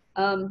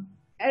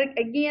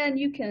 Again,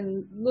 you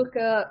can look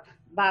up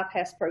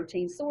bypass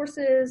protein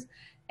sources,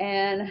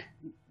 and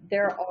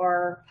there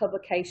are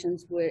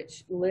publications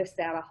which list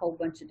out a whole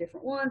bunch of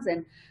different ones,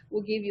 and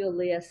we'll give you a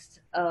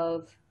list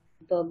of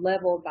the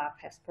level of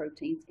bypass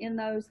proteins in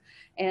those.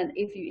 And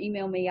if you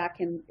email me,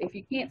 if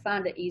you can't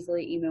find it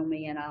easily, email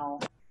me and I'll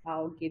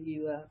give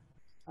you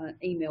an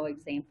email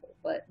example.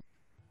 But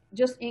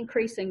just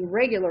increasing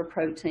regular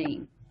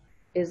protein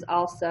is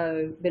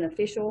also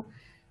beneficial.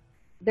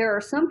 There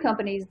are some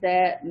companies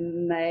that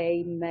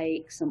may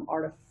make some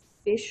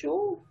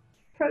artificial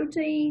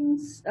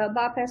proteins,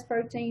 bypass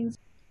proteins.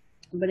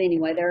 But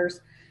anyway, there's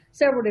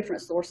several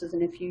different sources,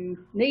 and if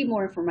you need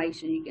more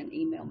information, you can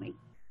email me.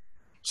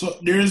 So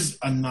there's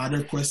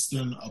another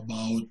question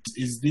about,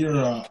 is there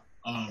a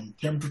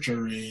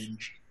temperature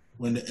range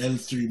when the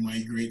L3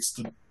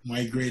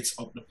 migrates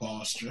up the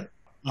pasture?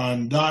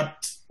 And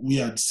that, we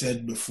had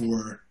said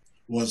before,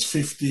 was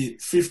 50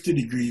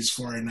 degrees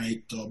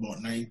Fahrenheit to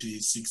about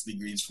 96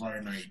 degrees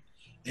Fahrenheit,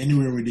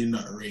 anywhere within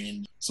that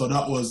range. So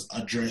that was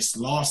addressed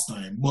last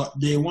time. But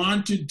they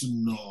wanted to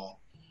know,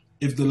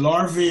 if the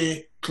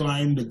larvae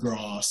climbed the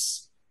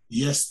grass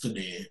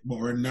yesterday but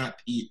were not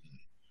eaten,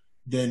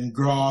 then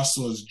grass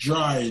was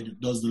dried,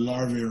 does the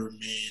larvae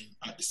remain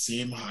at the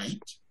same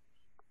height,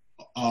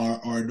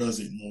 or does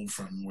it move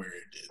from where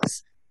it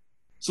is?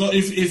 So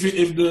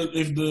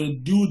if the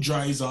dew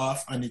dries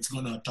off and it's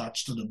gonna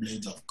attach to the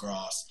blades of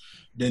grass,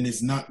 then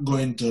it's not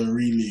going to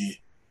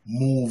really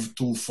move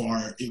too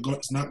far.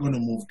 It's not going to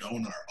move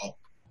down or up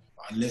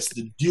unless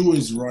the dew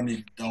is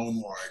running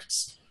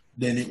downwards.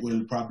 Then it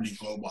will probably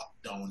go back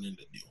down in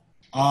the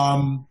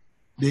dew.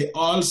 They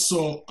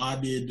also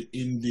added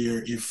in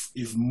there if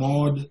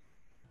mud,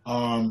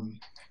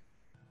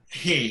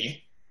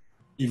 hay.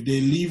 If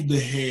they leave the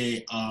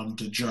hay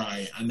to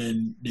dry and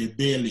then they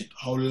bale it,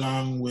 how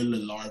long will the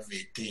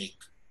larvae take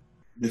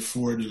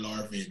before the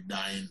larvae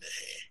die in the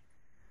hay?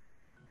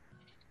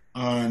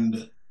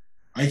 And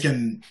I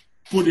can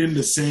put in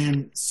the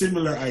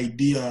similar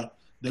idea.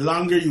 The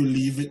longer you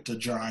leave it to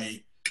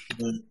dry,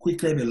 the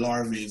quicker the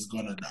larvae is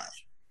gonna die.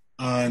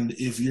 And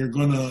if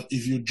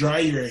you dry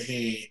your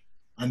hay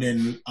and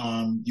then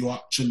you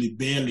actually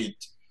bale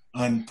it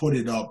and put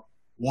it up,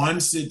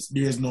 once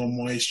there's no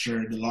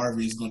moisture, the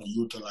larvae is going to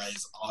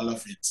utilize all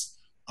of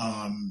its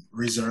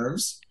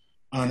reserves,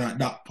 and at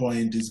that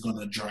point, it's going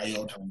to dry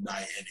out and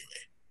die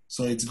anyway.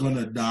 So it's going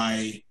to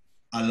die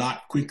a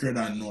lot quicker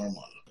than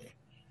normal.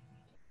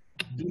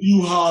 Do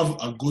you have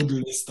a good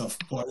list of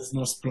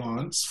poisonous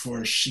plants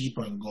for sheep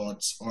and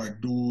goats, or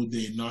do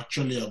they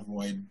naturally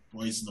avoid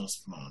poisonous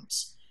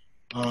plants?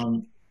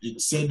 It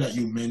said that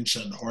you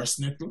mentioned horse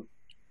nettle.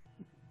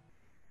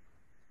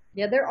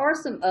 Yeah, there are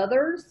some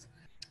others.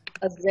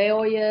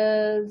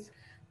 Azaleas,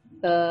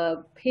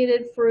 the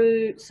pitted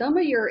fruit, some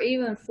of your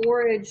even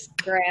foraged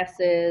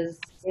grasses,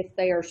 if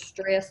they are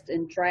stressed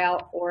in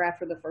drought or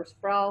after the first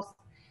frost,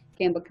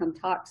 can become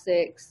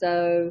toxic.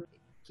 So,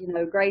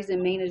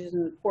 grazing management is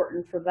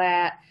important for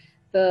that.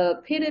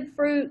 The pitted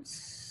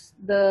fruits,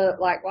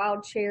 like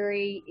wild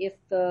cherry, if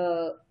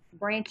the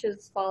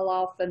branches fall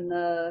off and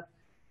the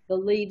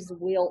leaves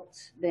wilt,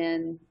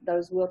 then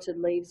those wilted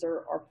leaves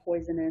are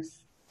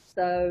poisonous.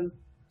 So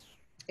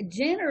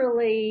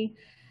generally,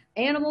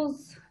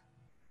 animals,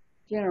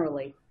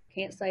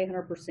 can't say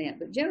 100%,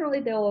 but generally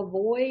they'll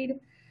avoid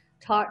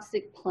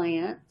toxic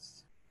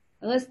plants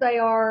unless they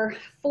are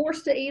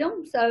forced to eat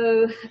them.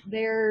 So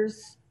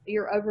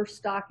you're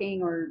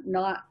overstocking or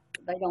not,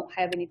 they don't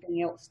have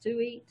anything else to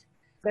eat.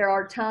 There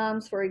are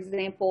times, for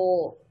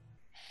example,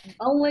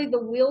 only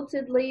the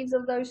wilted leaves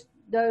of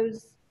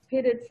those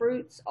pitted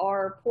fruits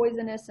are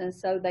poisonous, and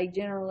so they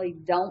generally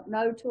don't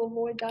know to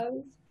avoid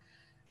those.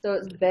 So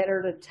it's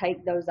better to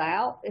take those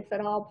out if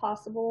at all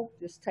possible.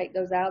 Just take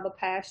those out of the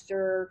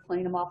pasture,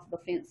 clean them off the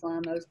fence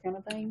line, those kind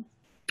of things.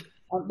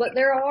 But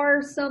there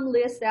are some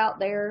lists out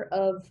there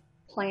of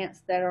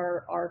plants that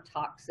are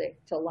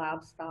toxic to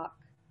livestock.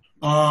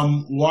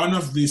 One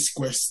of these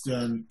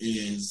questions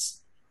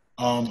is,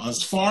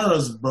 as far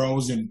as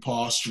browsing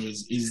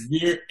pastures, is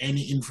there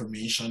any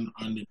information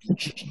on the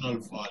nutritional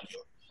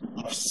value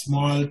of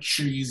small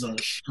trees or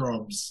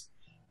shrubs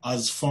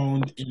as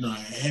found in a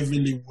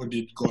heavily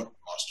wooded gut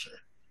pasture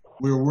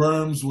where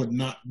worms would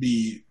not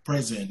be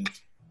present?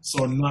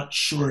 So I'm not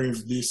sure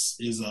if this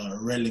is a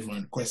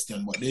relevant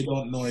question, but they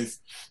don't know if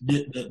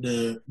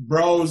the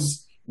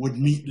browse would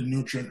meet the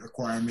nutrient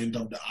requirement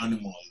of the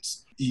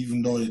animals,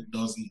 even though it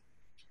doesn't,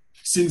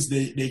 since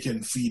they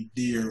can feed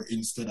deer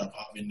instead of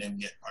having them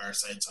get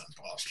parasites on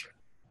pasture.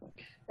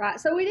 Right,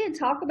 so we did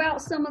talk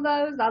about some of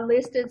those. I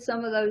listed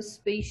some of those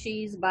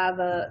species by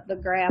the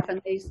graph, and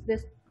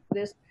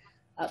this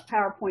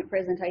PowerPoint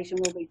presentation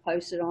will be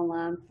posted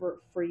online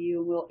for you,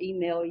 and we'll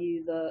email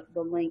you the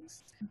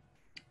links.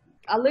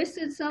 I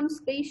listed some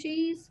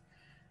species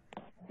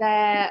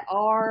that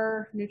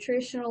are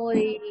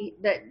nutritionally,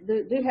 that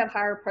do have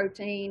higher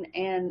protein,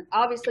 and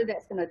obviously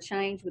that's going to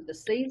change with the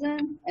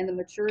season and the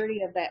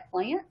maturity of that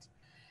plant.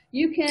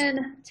 You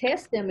can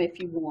test them if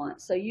you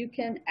want. So you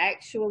can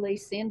actually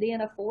send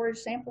in a forage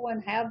sample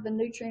and have the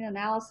nutrient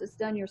analysis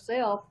done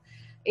yourself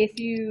if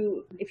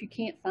you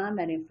can't find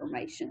that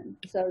information.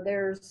 So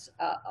there's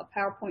a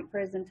PowerPoint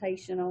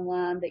presentation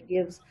online that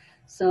gives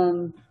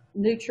some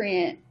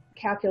nutrient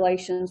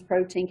calculations,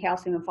 protein,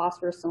 calcium, and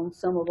phosphorus on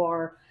some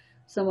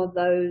of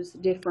those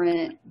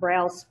different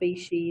browse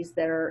species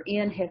that are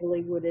in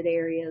heavily wooded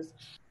areas.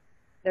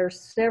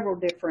 There's several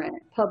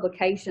different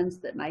publications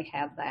that may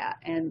have that,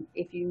 and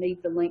if you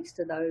need the links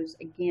to those,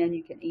 again,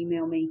 you can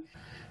email me.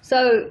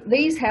 So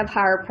these have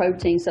higher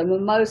protein. So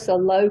mimosa,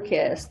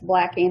 locust,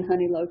 black and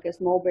honey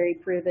locust, mulberry,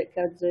 privet,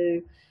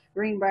 kudzu,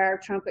 greenbrier,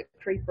 trumpet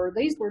creeper.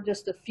 These were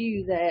just a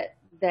few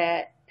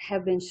that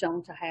have been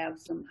shown to have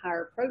some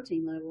higher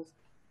protein levels.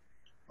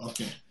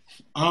 Okay.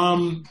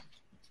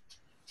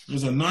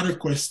 There's another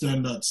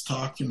question that's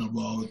talking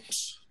about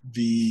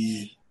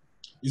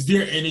is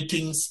there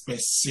anything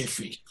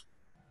specific?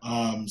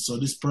 So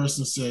this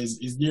person says,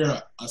 is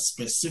there a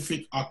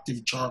specific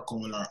active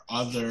charcoal or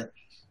other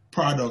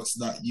products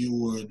that you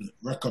would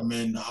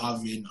recommend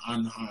having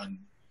on hand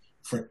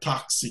for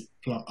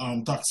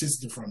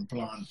toxicity from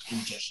plant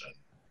ingestion?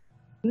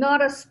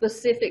 Not a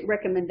specific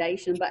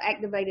recommendation, but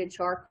activated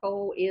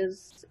charcoal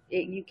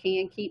you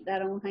can keep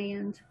that on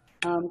hand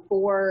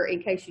in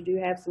case you do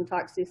have some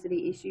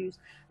toxicity issues.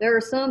 There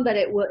are some that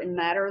it wouldn't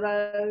matter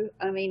though.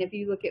 I mean, if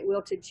you look at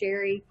wilted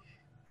cherry,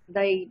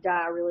 they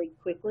die really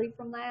quickly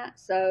from that.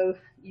 So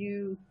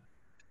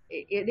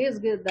it is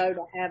good though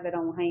to have it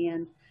on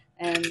hand,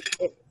 and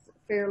it's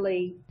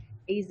fairly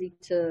easy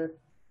to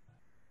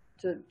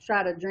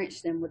try to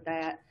drench them with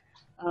that.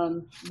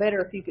 Better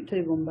if you could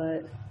tube them,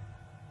 but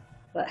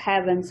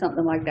having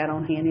something like that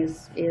on hand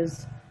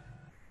is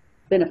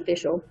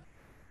beneficial.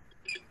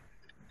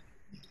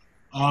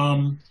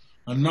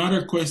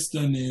 Another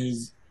question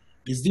is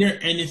there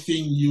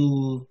anything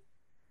you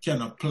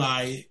can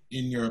apply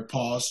in your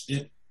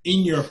pasture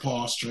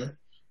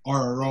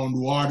or around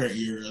water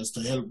areas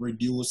to help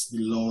reduce the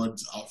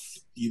loads of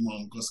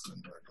humongous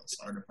converters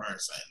or the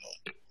parasite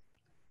load?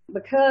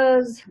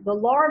 Because the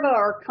larvae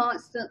are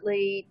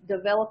constantly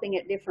developing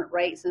at different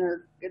rates,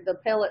 and the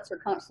pellets are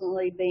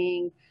constantly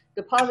being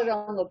deposited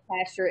on the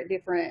pasture at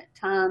different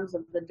times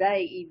of the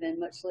day, even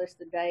much less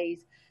the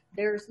days.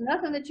 There's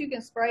nothing that you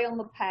can spray on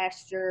the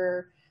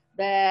pasture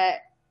that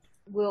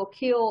will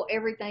kill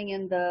everything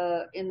in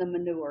the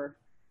manure.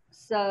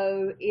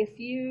 So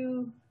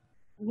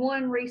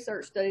one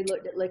research study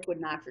looked at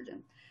liquid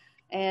nitrogen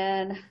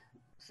and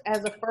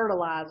as a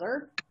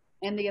fertilizer,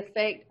 and the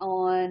effect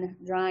on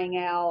drying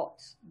out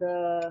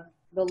the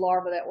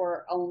larvae that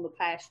were on the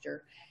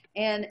pasture.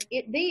 And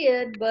it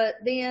did, but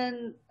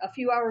then a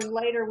few hours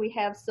later, we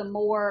have some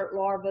more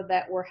larvae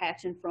that were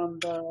hatching from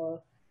the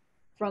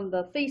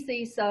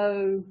feces.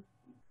 So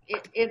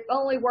it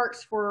only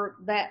works for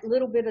that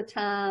little bit of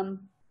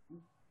time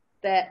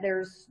that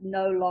there's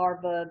no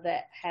larvae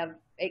that have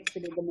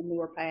exited the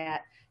manure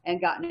pad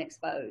and gotten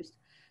exposed.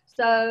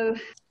 So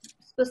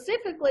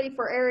specifically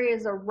for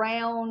areas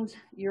around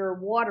your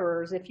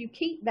waterers, if you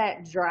keep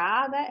that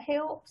dry, that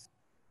helps.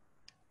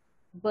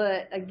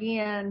 But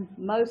again,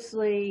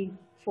 mostly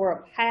for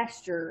a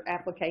pasture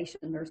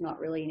application, there's not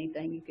really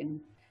anything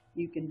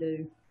you can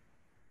do.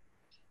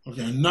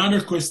 Okay,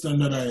 another question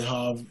that I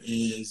have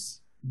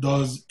is,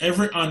 does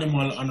every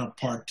animal on a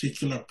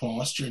particular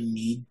pasture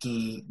need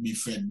to be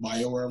fed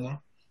bioworm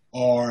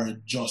or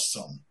just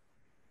some?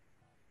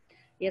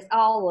 Yes,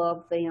 all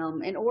of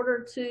them. In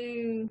order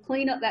to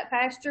clean up that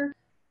pasture,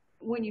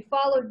 when you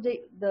follow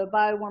the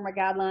biowormer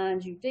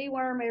guidelines, you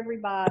deworm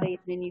everybody,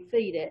 then you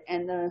feed it.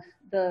 And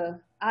the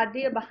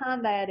idea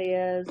behind that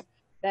is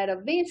that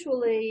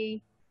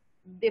eventually,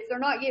 if they're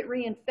not get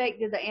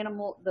reinfected,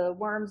 the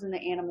worms in the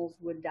animals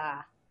would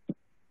die.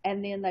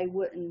 And then they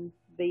wouldn't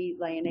be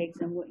laying eggs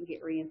and wouldn't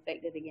get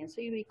reinfected again.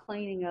 So you'd be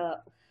cleaning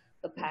up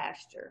the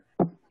pasture.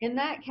 In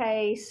that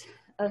case,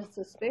 it's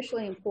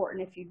especially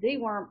important if you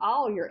deworm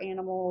all your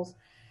animals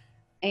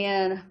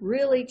and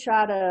really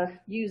try to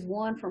use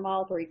one from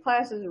all three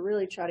classes, or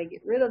really try to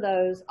get rid of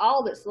those.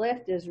 All that's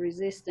left is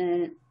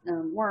resistant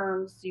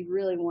worms. You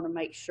really want to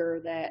make sure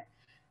that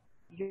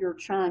you're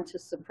trying to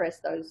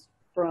suppress those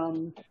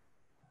from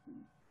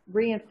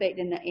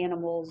reinfecting the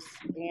animals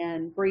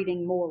and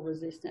breeding more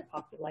resistant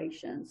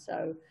populations.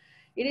 So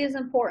it is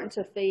important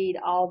to feed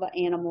all the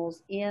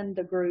animals in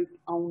the group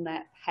on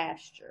that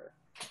pasture.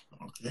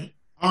 Okay.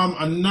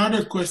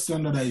 Another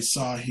question that I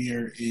saw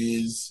here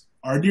is,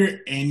 are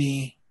there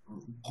any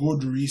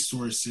good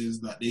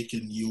resources that they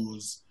can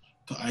use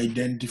to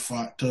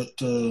identify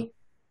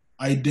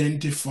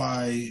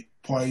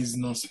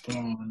poisonous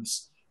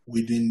plants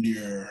within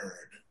their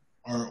herd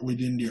or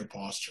within their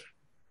pasture?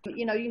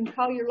 You can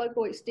call your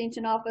local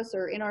extension office,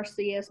 or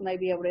NRCS may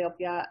be able to help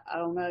you out. I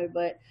don't know,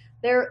 but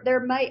there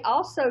may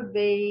also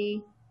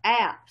be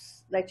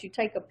apps that you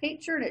take a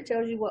picture and it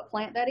tells you what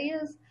plant that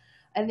is.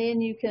 And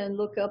then you can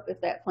look up if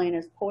that plant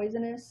is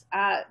poisonous.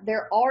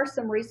 There are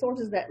some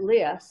resources that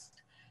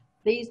list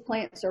these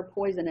plants are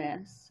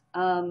poisonous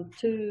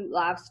to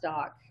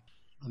livestock.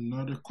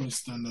 Another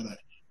question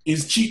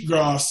is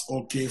cheatgrass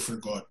okay for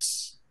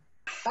goats?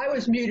 I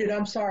was muted.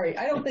 I'm sorry.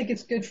 I don't think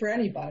it's good for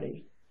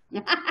anybody.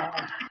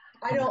 I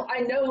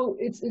know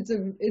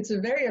it's a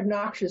very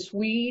obnoxious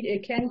weed.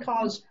 It can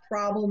cause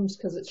problems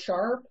because it's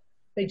sharp.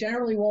 They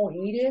generally won't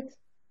eat it.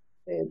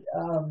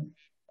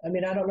 I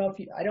don't know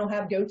I don't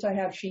have goats, I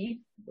have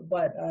sheep,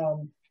 but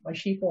my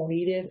sheep won't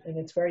eat it, and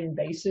it's very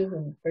invasive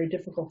and very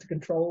difficult to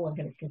control, and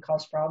it can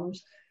cause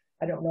problems.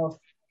 I don't know if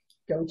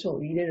goats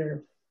will eat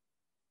it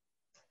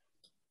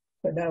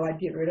but no, I'd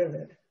get rid of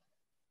it.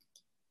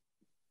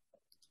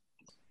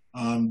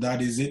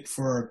 That is it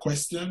for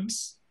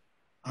questions.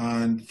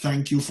 And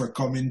thank you for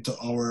coming to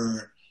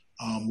our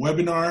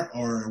webinar,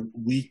 our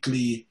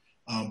weekly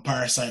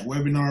parasite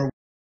webinar.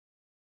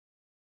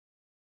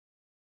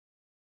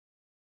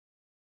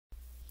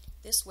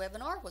 This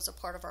webinar was a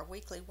part of our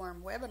weekly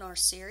worm webinar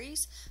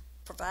series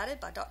provided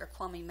by Dr.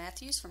 Kwame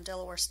Matthews from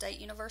Delaware State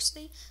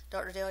University,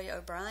 Dr. Dahlia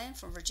O'Brien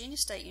from Virginia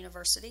State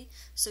University,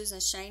 Susan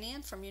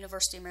Schoenian from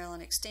University of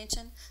Maryland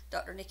Extension,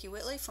 Dr. Niki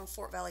Whitley from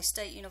Fort Valley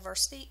State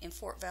University in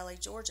Fort Valley,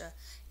 Georgia.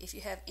 If you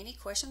have any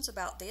questions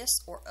about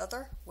this or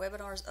other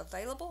webinars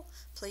available,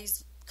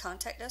 please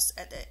contact us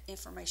at the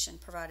information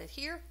provided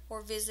here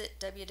or visit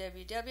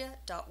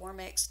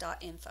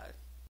www.wormx.info.